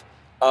have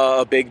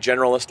a big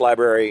generalist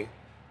library,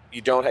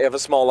 you don't have a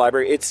small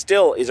library, it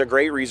still is a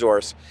great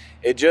resource.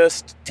 It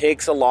just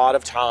takes a lot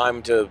of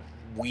time to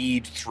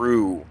weed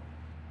through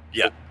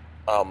Yeah.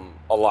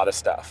 a lot of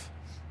stuff.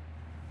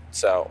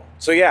 So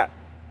yeah,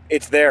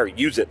 it's there.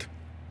 Use it.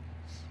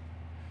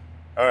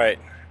 All right.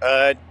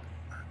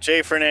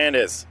 Jay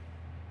Fernandez,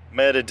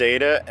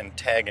 metadata and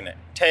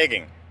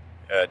tagging.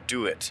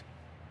 Do it,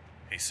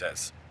 he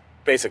says.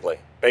 Basically,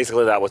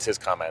 that was his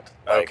comment.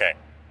 Like, Okay.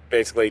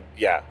 Basically,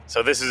 yeah.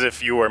 So this is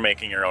if you were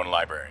making your own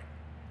library.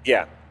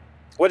 Yeah.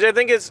 Which I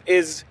think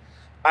is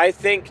I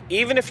think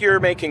even if you're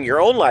making your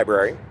own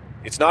library,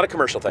 it's not a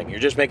commercial thing. You're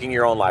just making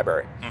your own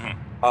library.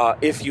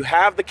 If you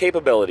have the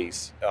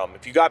capabilities,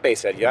 if you got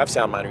Basehead, you have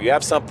SoundMiner, you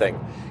have something,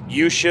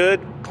 you should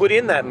put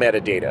in that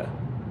metadata.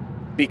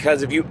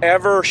 Because if you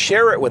ever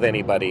share it with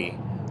anybody,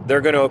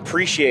 they're going to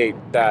appreciate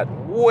that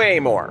way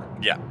more.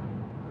 Yeah.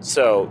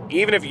 So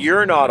even if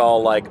you're not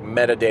all like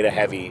metadata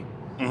heavy,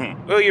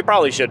 well, you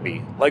probably should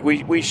be. Like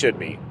we should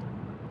be.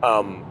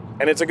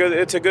 And it's a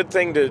good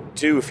thing to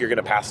do if you're going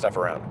to pass stuff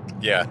around.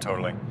 Yeah,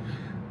 totally.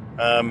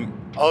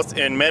 Also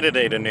in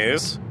metadata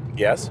news,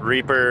 Yes.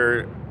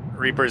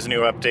 Reaper's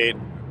new update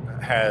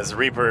has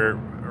Reaper,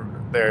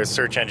 their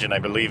search engine, I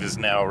believe, is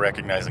now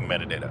recognizing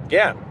metadata.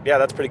 Yeah,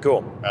 that's pretty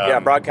cool.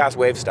 Broadcast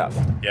wave stuff.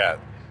 Yeah,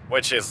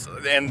 which is,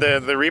 and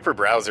the Reaper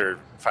browser,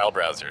 file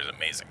browser, is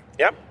amazing.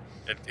 Yep.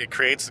 It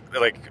creates,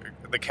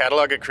 like, the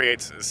catalog it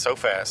creates is so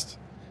fast.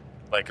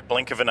 Like, a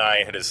blink of an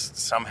eye, it has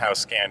somehow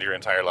scanned your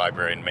entire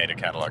library and made a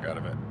catalog out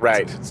of it.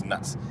 Right. It's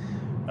nuts.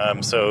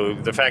 So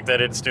the fact that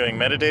it's doing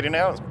metadata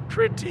now is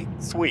pretty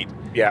sweet.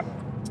 Yeah.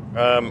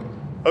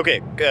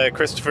 Okay,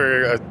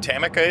 Christopher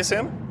Tamik, I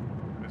assume?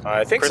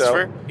 I think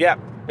Christopher? so. Yeah.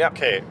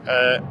 Okay.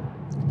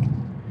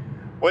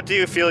 What do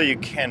you feel you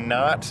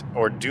cannot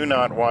or do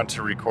not want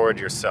to record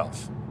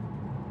yourself?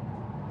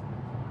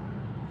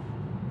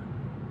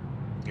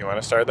 You want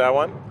to start that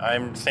one?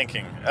 I'm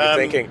thinking. You're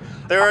thinking.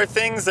 There are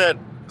things that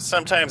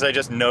sometimes I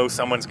just know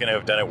someone's going to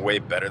have done it way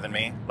better than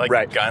me. Like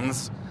Right.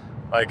 guns.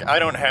 Like, I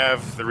don't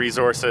have the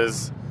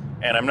resources,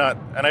 and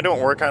I don't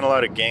work on a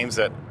lot of games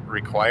that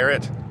require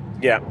it.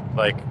 Yeah.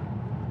 Like,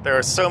 there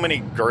are so many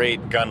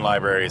great gun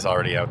libraries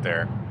already out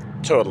there.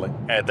 Totally.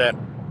 And that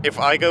if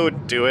I go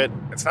do it,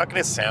 it's not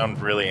going to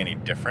sound really any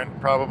different,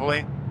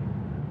 probably.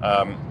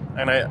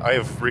 And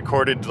I've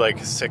recorded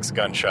like 6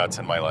 gunshots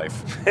in my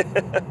life.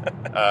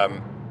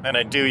 And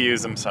I do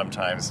use them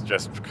sometimes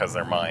just because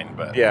they're mine.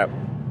 But Yeah.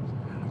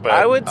 but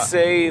I would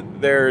say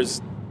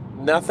there's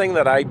nothing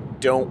that I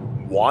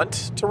don't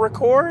want to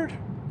record.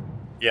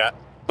 yeah,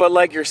 But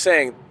like you're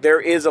saying, there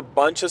is a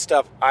bunch of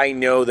stuff I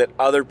know that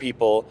other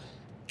people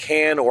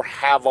can or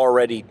have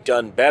already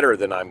done better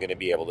than I'm going to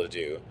be able to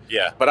do.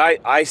 yeah, But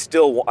I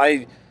still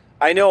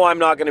know I'm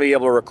not going to be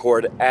able to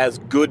record as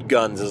good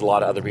guns as a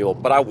lot of other people,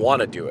 but I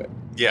want to do it.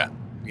 yeah.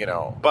 You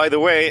know. By the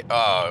way,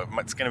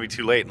 it's going to be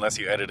too late unless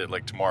you edit it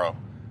like tomorrow.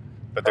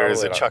 But there is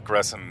a Probably not. Chuck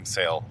Russum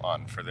sale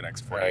on for the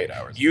next 48 Right.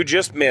 hours. You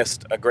just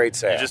missed a great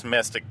sale. You just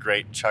missed a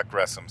great Chuck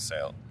Russum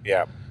sale.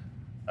 Yeah.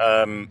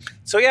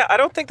 So yeah, I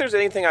don't think there's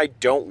anything I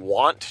don't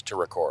want to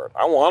record.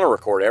 I want to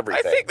record I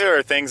everything. think there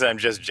are things I'm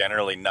just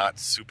generally not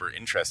super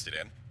interested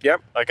in.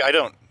 Yep. Like, I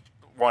don't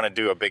want to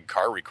do a big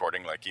car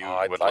recording like you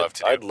would love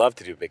to do. I'd love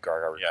to do big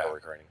car Yeah.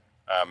 recording.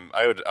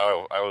 I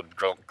would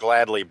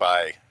gladly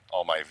buy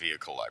all my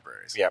vehicle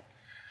libraries. Yep.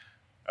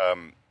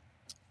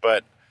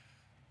 But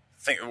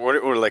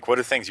what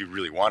are things you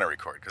really want to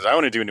record? Because I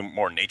want to do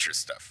more nature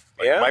stuff.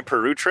 Like, Yeah. my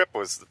Peru trip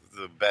was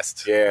the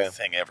best Yeah.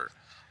 thing ever.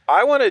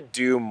 I want to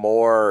do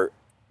more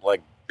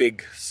like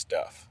big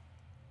stuff.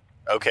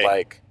 Okay,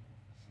 Like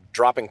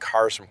dropping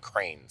cars from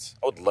cranes.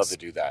 I would love to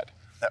do that.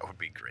 that would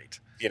be great.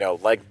 You know,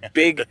 like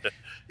big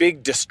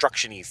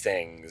destruction-y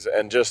things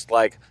and just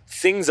like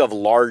things of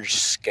large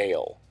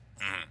scale.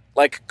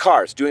 Like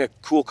cars, doing a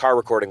cool car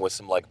recording with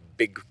some like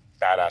big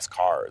badass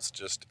cars.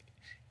 Just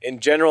in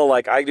general,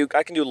 like I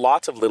can do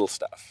lots of little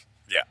stuff.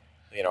 Yeah,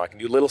 You know, I can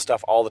do little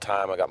stuff all the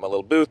time. I got my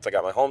little booth, I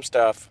got my home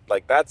stuff.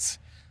 Like that's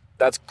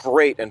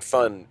great and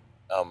fun.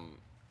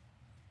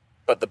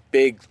 But the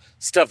big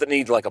stuff that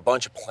needs like a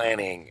bunch of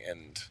planning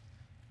and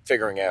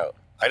figuring out.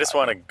 I just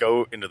want to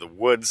go into the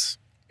woods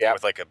Yeah.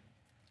 with like a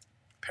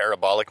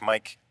parabolic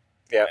mic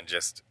Yeah. and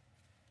just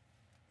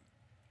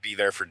be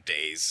there for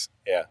days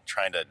Yeah.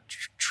 trying to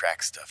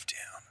track stuff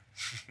down.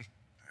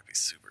 That'd be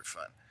super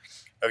fun.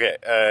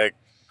 Okay,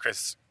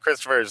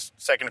 Christopher's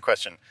second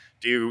question: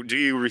 Do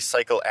you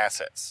recycle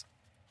assets?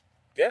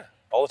 Yeah.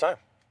 All the time.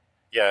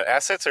 Yeah,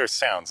 assets are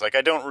sounds. Like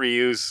I don't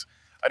reuse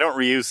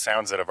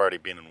sounds that have already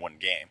been in one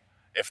game.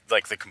 If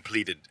like the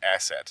completed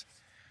asset.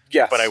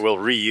 Yes. But I will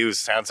reuse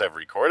sounds I've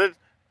recorded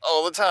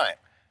all the time.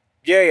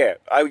 Yeah.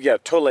 Yeah,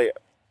 totally.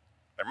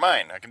 They're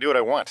mine. I can do what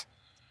I want.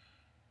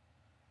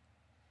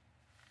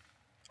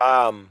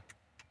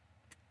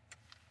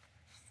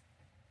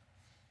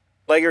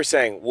 Like you're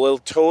saying, we'll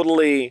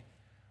totally,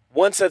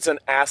 once it's an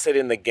asset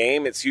in the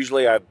game, it's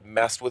usually I've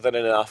messed with it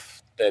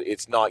enough that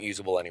it's not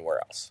usable anywhere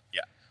else.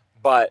 Yeah.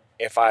 But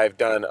if I've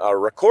done a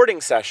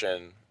recording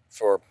session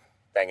for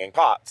Banging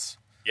Pots,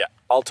 Yeah.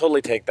 I'll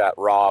totally take that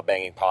raw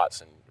Banging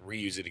Pots and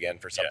reuse it again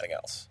for something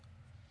else.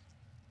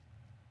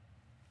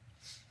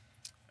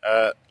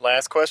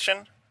 Last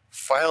question.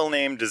 File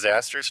name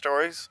disaster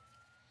stories?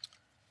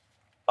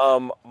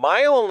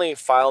 My only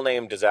file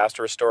name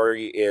disaster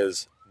story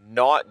is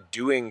not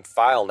doing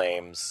file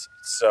names,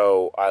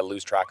 so I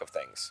lose track of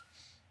things.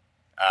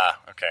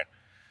 Okay.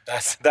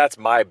 That's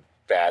my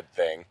bad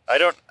thing. I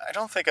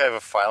don't think I have a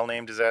file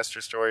name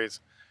disaster stories.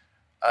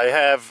 I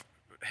have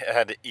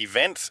had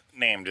event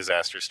name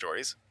disaster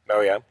stories.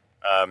 Oh yeah.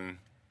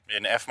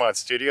 In Fmod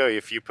Studio,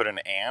 if you put an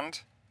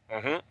and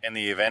in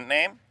the event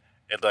name,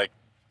 it like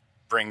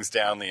brings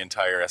down the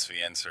entire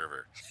SVN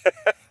server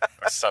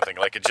or something.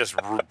 Like it just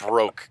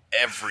broke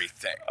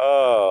everything.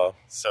 Oh.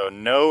 So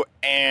no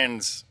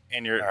ands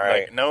in your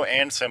right. like no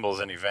and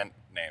symbols in event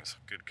names.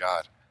 Good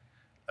God,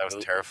 that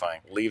was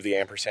terrifying. Leave the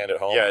ampersand at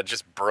home. Yeah, it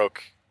just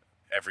broke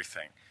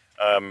everything.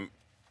 And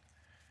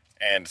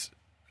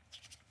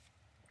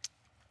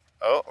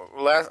we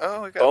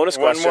got Bonus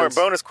one more questions.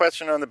 bonus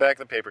question on the back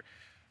of the paper.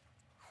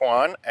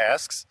 Juan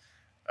asks,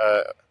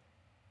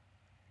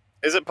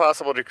 is it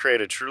possible to create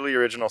a truly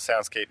original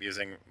soundscape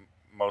using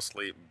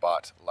mostly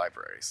bot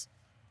libraries?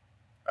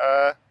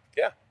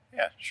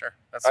 Yeah, sure.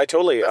 That's what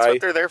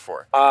they're there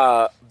for.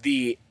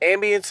 The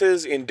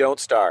ambiences in Don't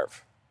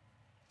Starve,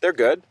 they're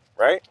good,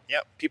 right?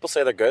 Yep. People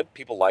say they're good.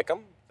 People like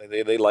them.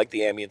 They like the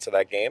ambience of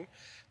that game.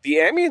 The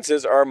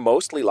ambiences are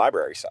mostly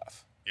library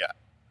stuff. Yeah.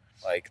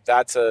 Like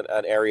that's an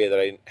area that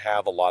I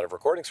have a lot of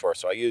recordings for.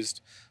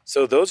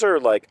 So those are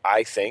like,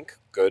 I think,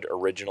 good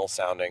original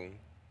sounding,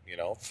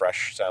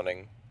 fresh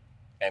sounding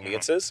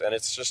ambiences. And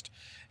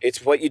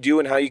it's what you do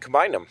and how you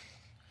combine them.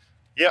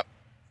 Yep.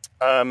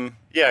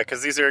 Yeah,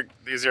 because these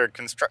are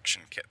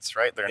construction kits,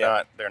 right? They're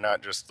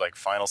not just like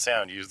final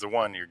sound. Use the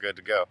one, you're good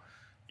to go.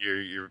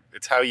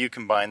 It's how you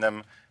combine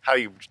them, how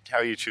you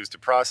choose to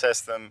process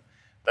them.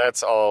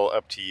 That's all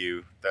up to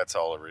you. That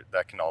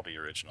can all be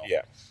original.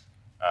 Yeah.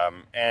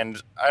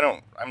 And I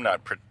don't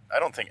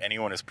think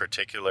anyone is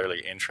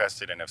particularly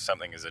interested in if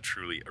something is a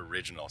truly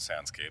original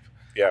soundscape.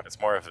 Yeah. It's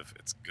more of if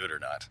it's good or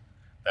not.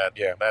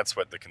 That's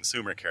what the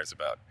consumer cares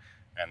about,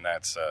 and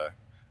that's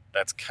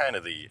kind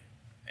of the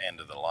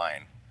end of the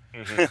line.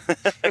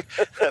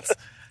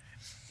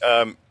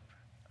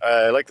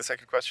 I like the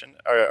second question.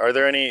 Are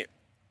there any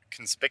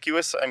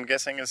conspicuous, I'm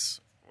guessing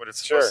is what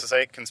it's supposed to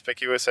say,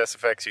 conspicuous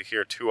SFX you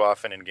hear too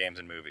often in games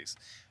and movies,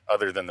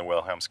 other than the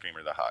Wilhelm scream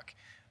or the hawk?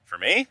 For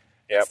me,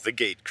 it's the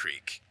gate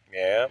creak.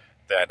 Yeah.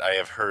 That I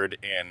have heard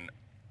in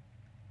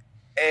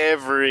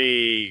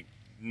every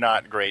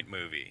not great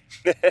movie.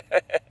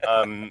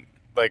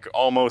 Like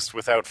almost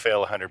without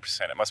fail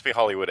 100%. It must be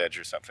Hollywood Edge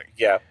or something.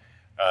 Yeah.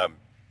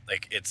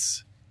 Like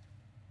it's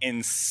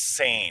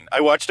insane.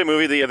 I watched a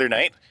movie the other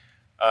night.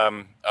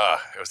 It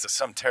was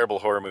some terrible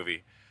horror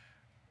movie.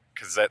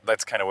 Because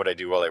that's kind of what I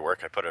do while I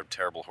work. I put a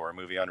terrible horror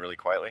movie on really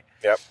quietly.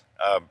 Yep.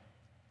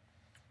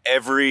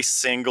 Every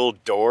single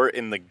door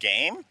in the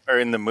game or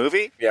in the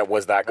movie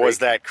was that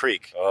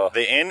creak.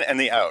 The in and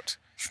the out.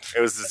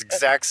 It was this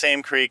exact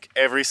same creak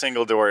every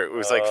single door. It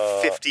was like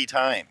 50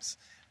 times.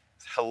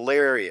 It's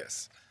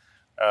hilarious.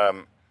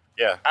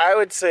 Yeah. I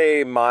would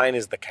say mine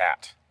is the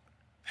cat.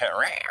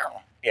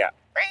 Yeah.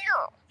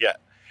 Yeah.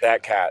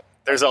 That cat.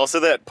 There's also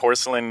that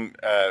porcelain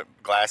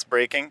glass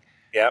breaking.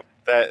 Yep.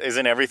 That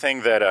isn't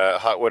everything that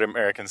Hotwood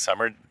American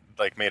Summer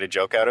like made a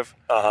joke out of.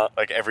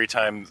 Like every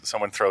time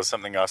someone throws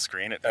something off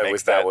screen, it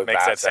makes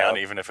that sound,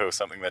 even if it was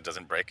something that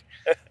doesn't break.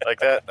 Like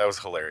that. That was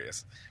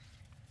hilarious.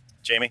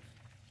 Jamie,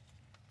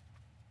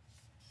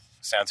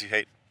 sounds you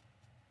hate?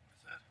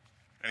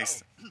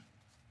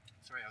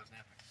 Sorry, I was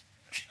napping.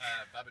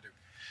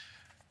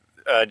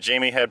 Babadook.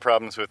 Jamie had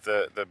problems with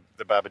the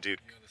Babadook. You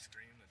know the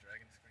scream, the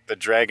dragon scream? The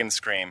dragon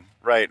scream,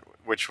 right?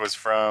 Which was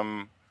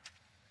from.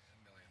 A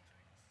million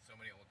things. So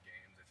many old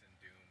games. It's in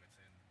Doom. It's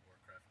in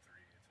Warcraft 3.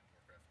 It's in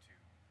Warcraft 2.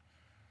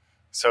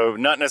 So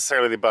not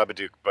necessarily the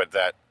Babadook, but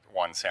that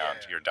one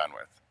sound you're done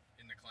with.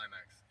 In the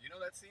climax. You know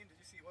that scene? Did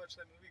you watch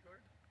that movie,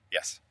 Gord?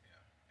 Yes. Yeah.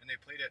 And they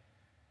played it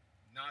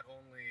not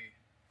only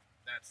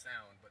that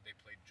sound, but they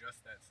played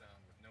just that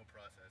sound with no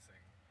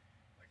processing,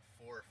 like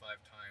 4 or 5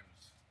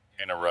 times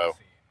in a row.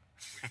 Scene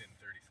within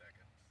 30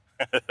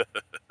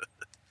 seconds.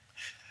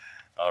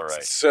 All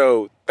right.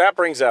 So that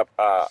brings up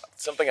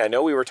something I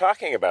know we were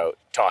talking about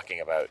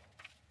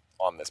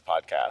on this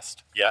podcast.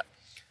 Yeah.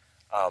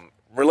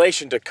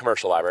 Relation to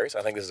commercial libraries.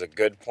 I think this is a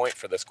good point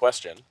for this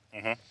question.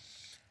 Mm-hmm.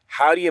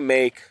 How do you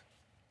make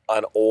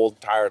an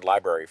old, tired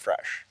library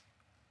fresh?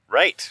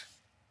 Right.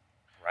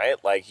 right?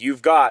 Like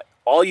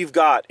all you've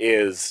got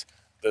is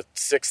the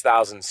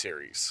 6000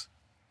 series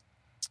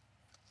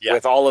Yeah.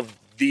 with all of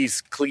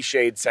these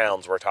cliched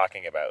sounds we're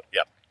talking about.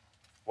 Yep.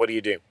 What do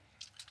you do?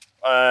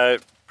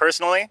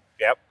 Personally,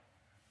 Yep.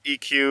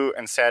 EQ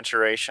and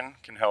saturation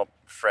can help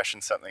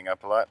freshen something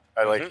up a lot.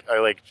 I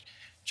like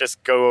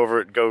just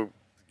give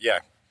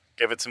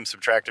it some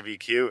subtractive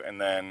EQ and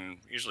then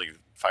usually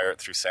fire it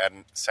through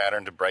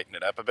Saturn to brighten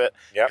it up a bit.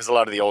 Yep. Because a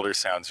lot of the older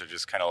sounds are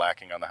just kind of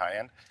lacking on the high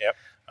end. Yep.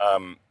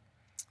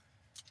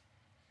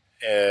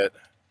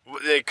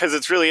 Because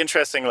it's really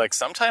interesting. Like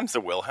sometimes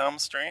the Wilhelm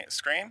scream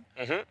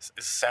Mm-hmm.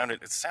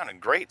 is sounding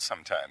great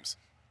sometimes.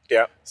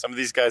 Yeah. Some of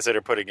these guys that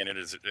are putting it in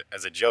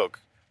as a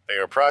joke, they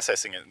are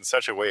processing it in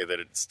such a way that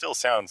it still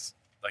sounds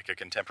like a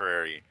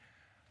contemporary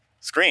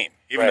scream,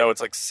 even Right. though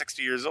it's like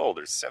 60 years old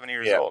or 70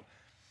 years Yeah. old.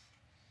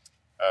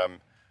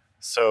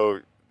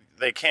 So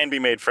they can be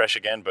made fresh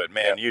again, but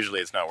man, Yeah.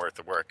 usually it's not worth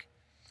the work.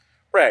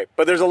 Right.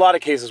 But there's a lot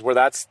of cases where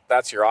that's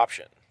your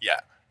option.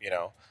 Yeah. You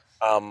know,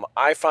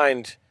 I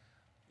find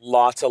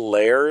lots of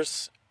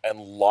layers and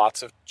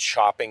lots of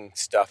chopping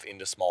stuff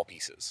into small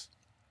pieces.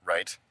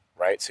 Right.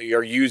 Right. So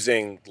you're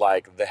using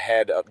like the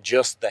head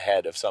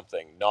of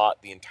something,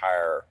 not the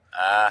entire.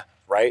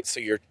 Right. So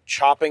you're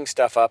chopping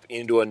stuff up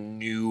into a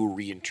new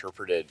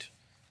reinterpreted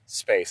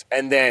space,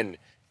 and then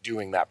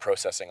doing that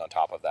processing on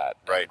top of that.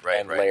 Right.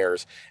 And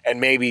layers, and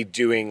maybe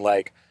doing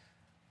like,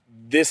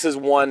 this is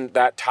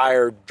that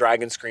tired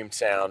Dragon Scream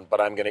sound, but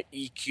I'm going to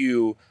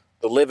EQ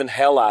the living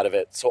hell out of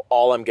it, so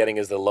all I'm getting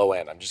is the low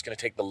end. I'm just going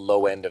to take the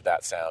low end of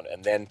that sound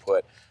and then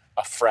put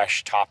a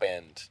fresh top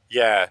end.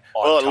 Yeah.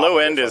 On Well, top low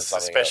of it end for is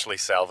something especially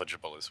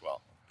salvageable as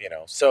well. You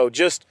know, so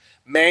just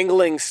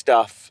mangling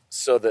stuff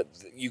so that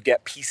you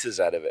get pieces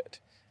out of it,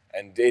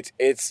 and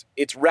it's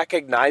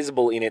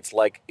recognizable in its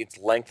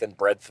length and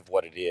breadth of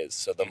what it is.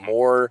 So the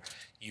more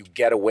you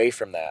get away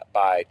from that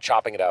by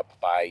chopping it up,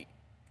 by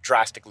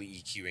drastically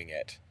EQing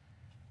it,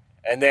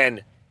 and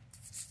then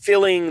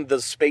filling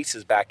the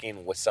spaces back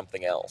in with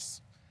something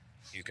else,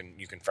 you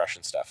can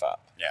freshen stuff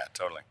up. Yeah,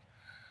 totally.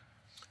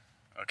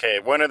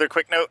 Okay, one other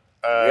quick note.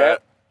 Yeah.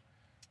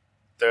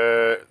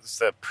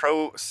 The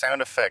Pro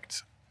Sound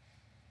Effect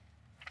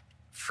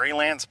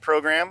freelance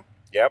program.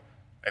 Yep,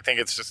 I think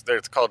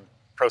it's called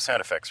Pro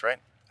Sound Effects, right?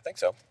 I think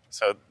so.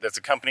 So that's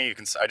a company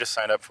I just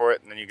signed up for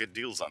it, and then you get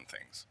deals on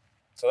things.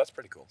 So that's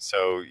pretty cool.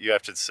 So you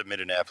have to submit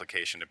an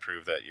application to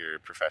prove that you're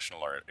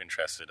professional or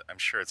interested. I'm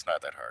sure it's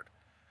not that hard.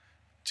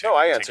 No,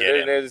 I to answered get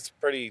it. in. It's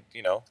pretty,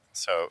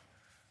 So,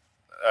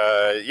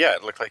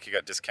 it looked like you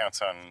got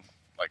discounts on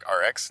like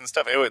RX and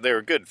stuff. They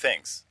were good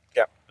things.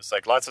 Yeah. It's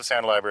like lots of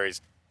sound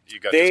libraries. You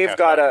got They've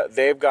discounts on.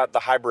 they've got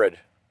the hybrid.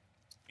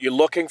 You're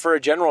looking for a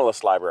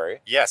generalist library.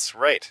 Yes,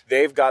 right.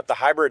 They've got the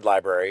hybrid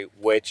library,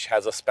 which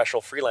has a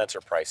special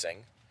freelancer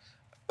pricing.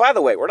 By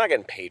the way, we're not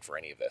getting paid for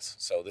any of this,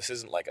 so this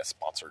isn't like a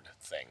sponsored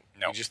thing.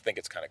 No. We just think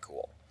it's kind of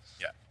cool.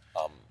 Yeah.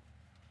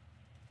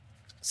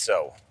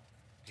 So,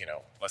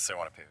 Unless they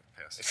want to pay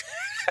us.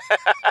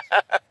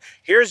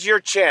 here's your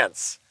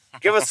chance.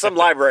 Give us some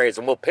libraries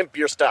and we'll pimp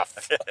your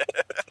stuff.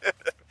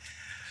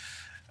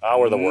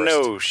 We're the worst.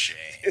 No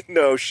shame.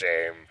 No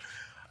shame.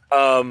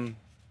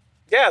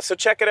 Yeah, so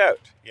check it out.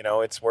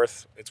 It's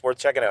worth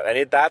checking out.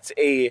 And that's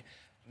a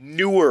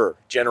newer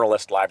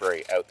generalist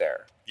library out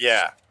there.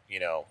 Yeah.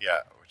 Yeah,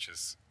 Which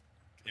is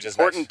is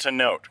important nice. to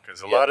note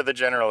because a Yeah. lot of the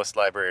generalist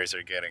libraries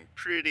are getting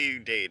pretty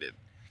dated.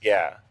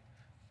 Yeah.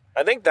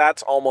 I think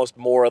that's almost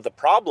more of the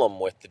problem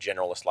with the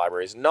generalist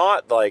libraries.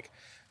 Not like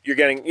you're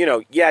getting,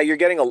 you're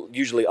getting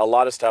usually a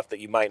lot of stuff that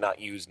you might not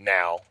use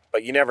now,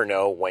 but you never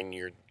know when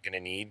you're going to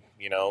need,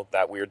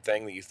 that weird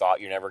thing that you thought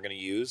you're never going to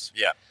use.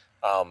 Yeah.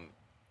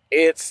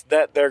 It's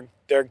that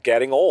they're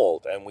getting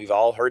old, and we've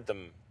all heard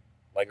them.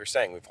 Like you're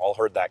saying, we've all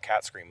heard that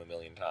cat scream a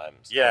million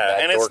times. Yeah,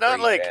 and it's not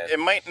Dorkery like and- it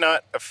might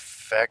not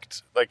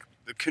affect like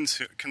the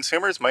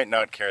consumers might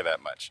not care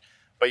that much,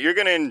 but you're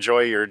going to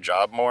enjoy your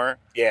job more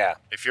Yeah.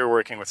 if you're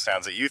working with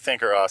sounds that you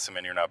think are awesome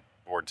and you're not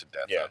bored to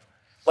death Yeah. of.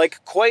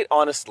 Like, quite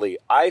honestly,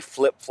 I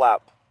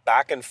flip-flop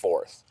back and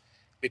forth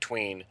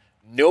between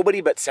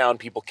nobody but sound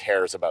people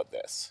cares about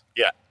this,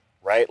 Yeah,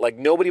 right? Like,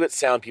 nobody but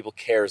sound people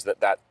cares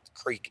that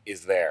creak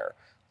is there.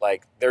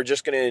 Like, they're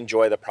just going to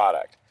enjoy the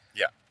product.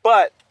 yeah,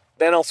 But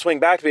then I'll swing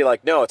back to be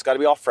like, no, it's got to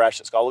be all fresh.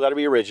 It's all got to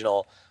be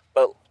original.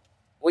 But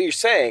what you're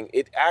saying,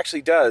 it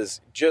actually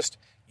does. Just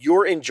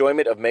your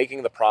enjoyment of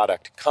making the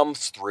product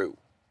comes through.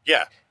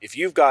 yeah, If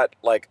you've got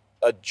like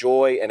a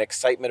joy and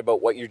excitement about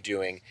what you're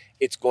doing,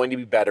 it's going to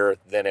be better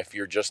than if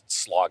you're just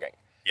slogging.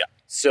 yeah.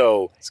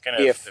 So It's going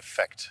to if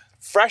affect.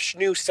 fresh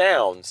new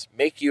sounds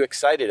make you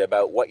excited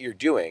about what you're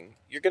doing,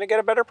 you're going to get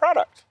a better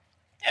product.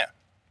 Yeah.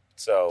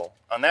 So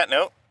On that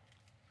note,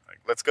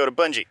 let's go to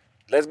Bungie,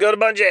 let's go to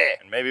Bungie.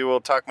 and maybe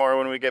we'll talk more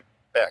when we get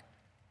back.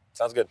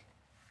 Sounds good.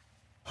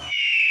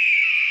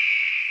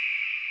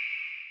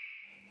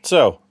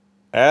 So,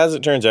 as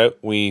it turns out,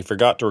 we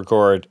forgot to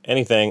record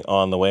anything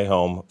on the way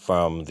home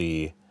from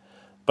the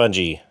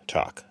Bungie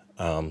talk.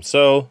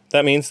 So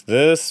that means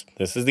this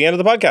is the end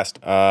of the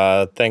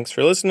podcast. Thanks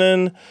for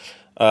listening.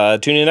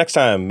 Tune in next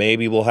time.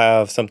 Maybe we'll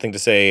have something to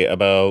say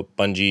about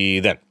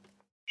Bungie then.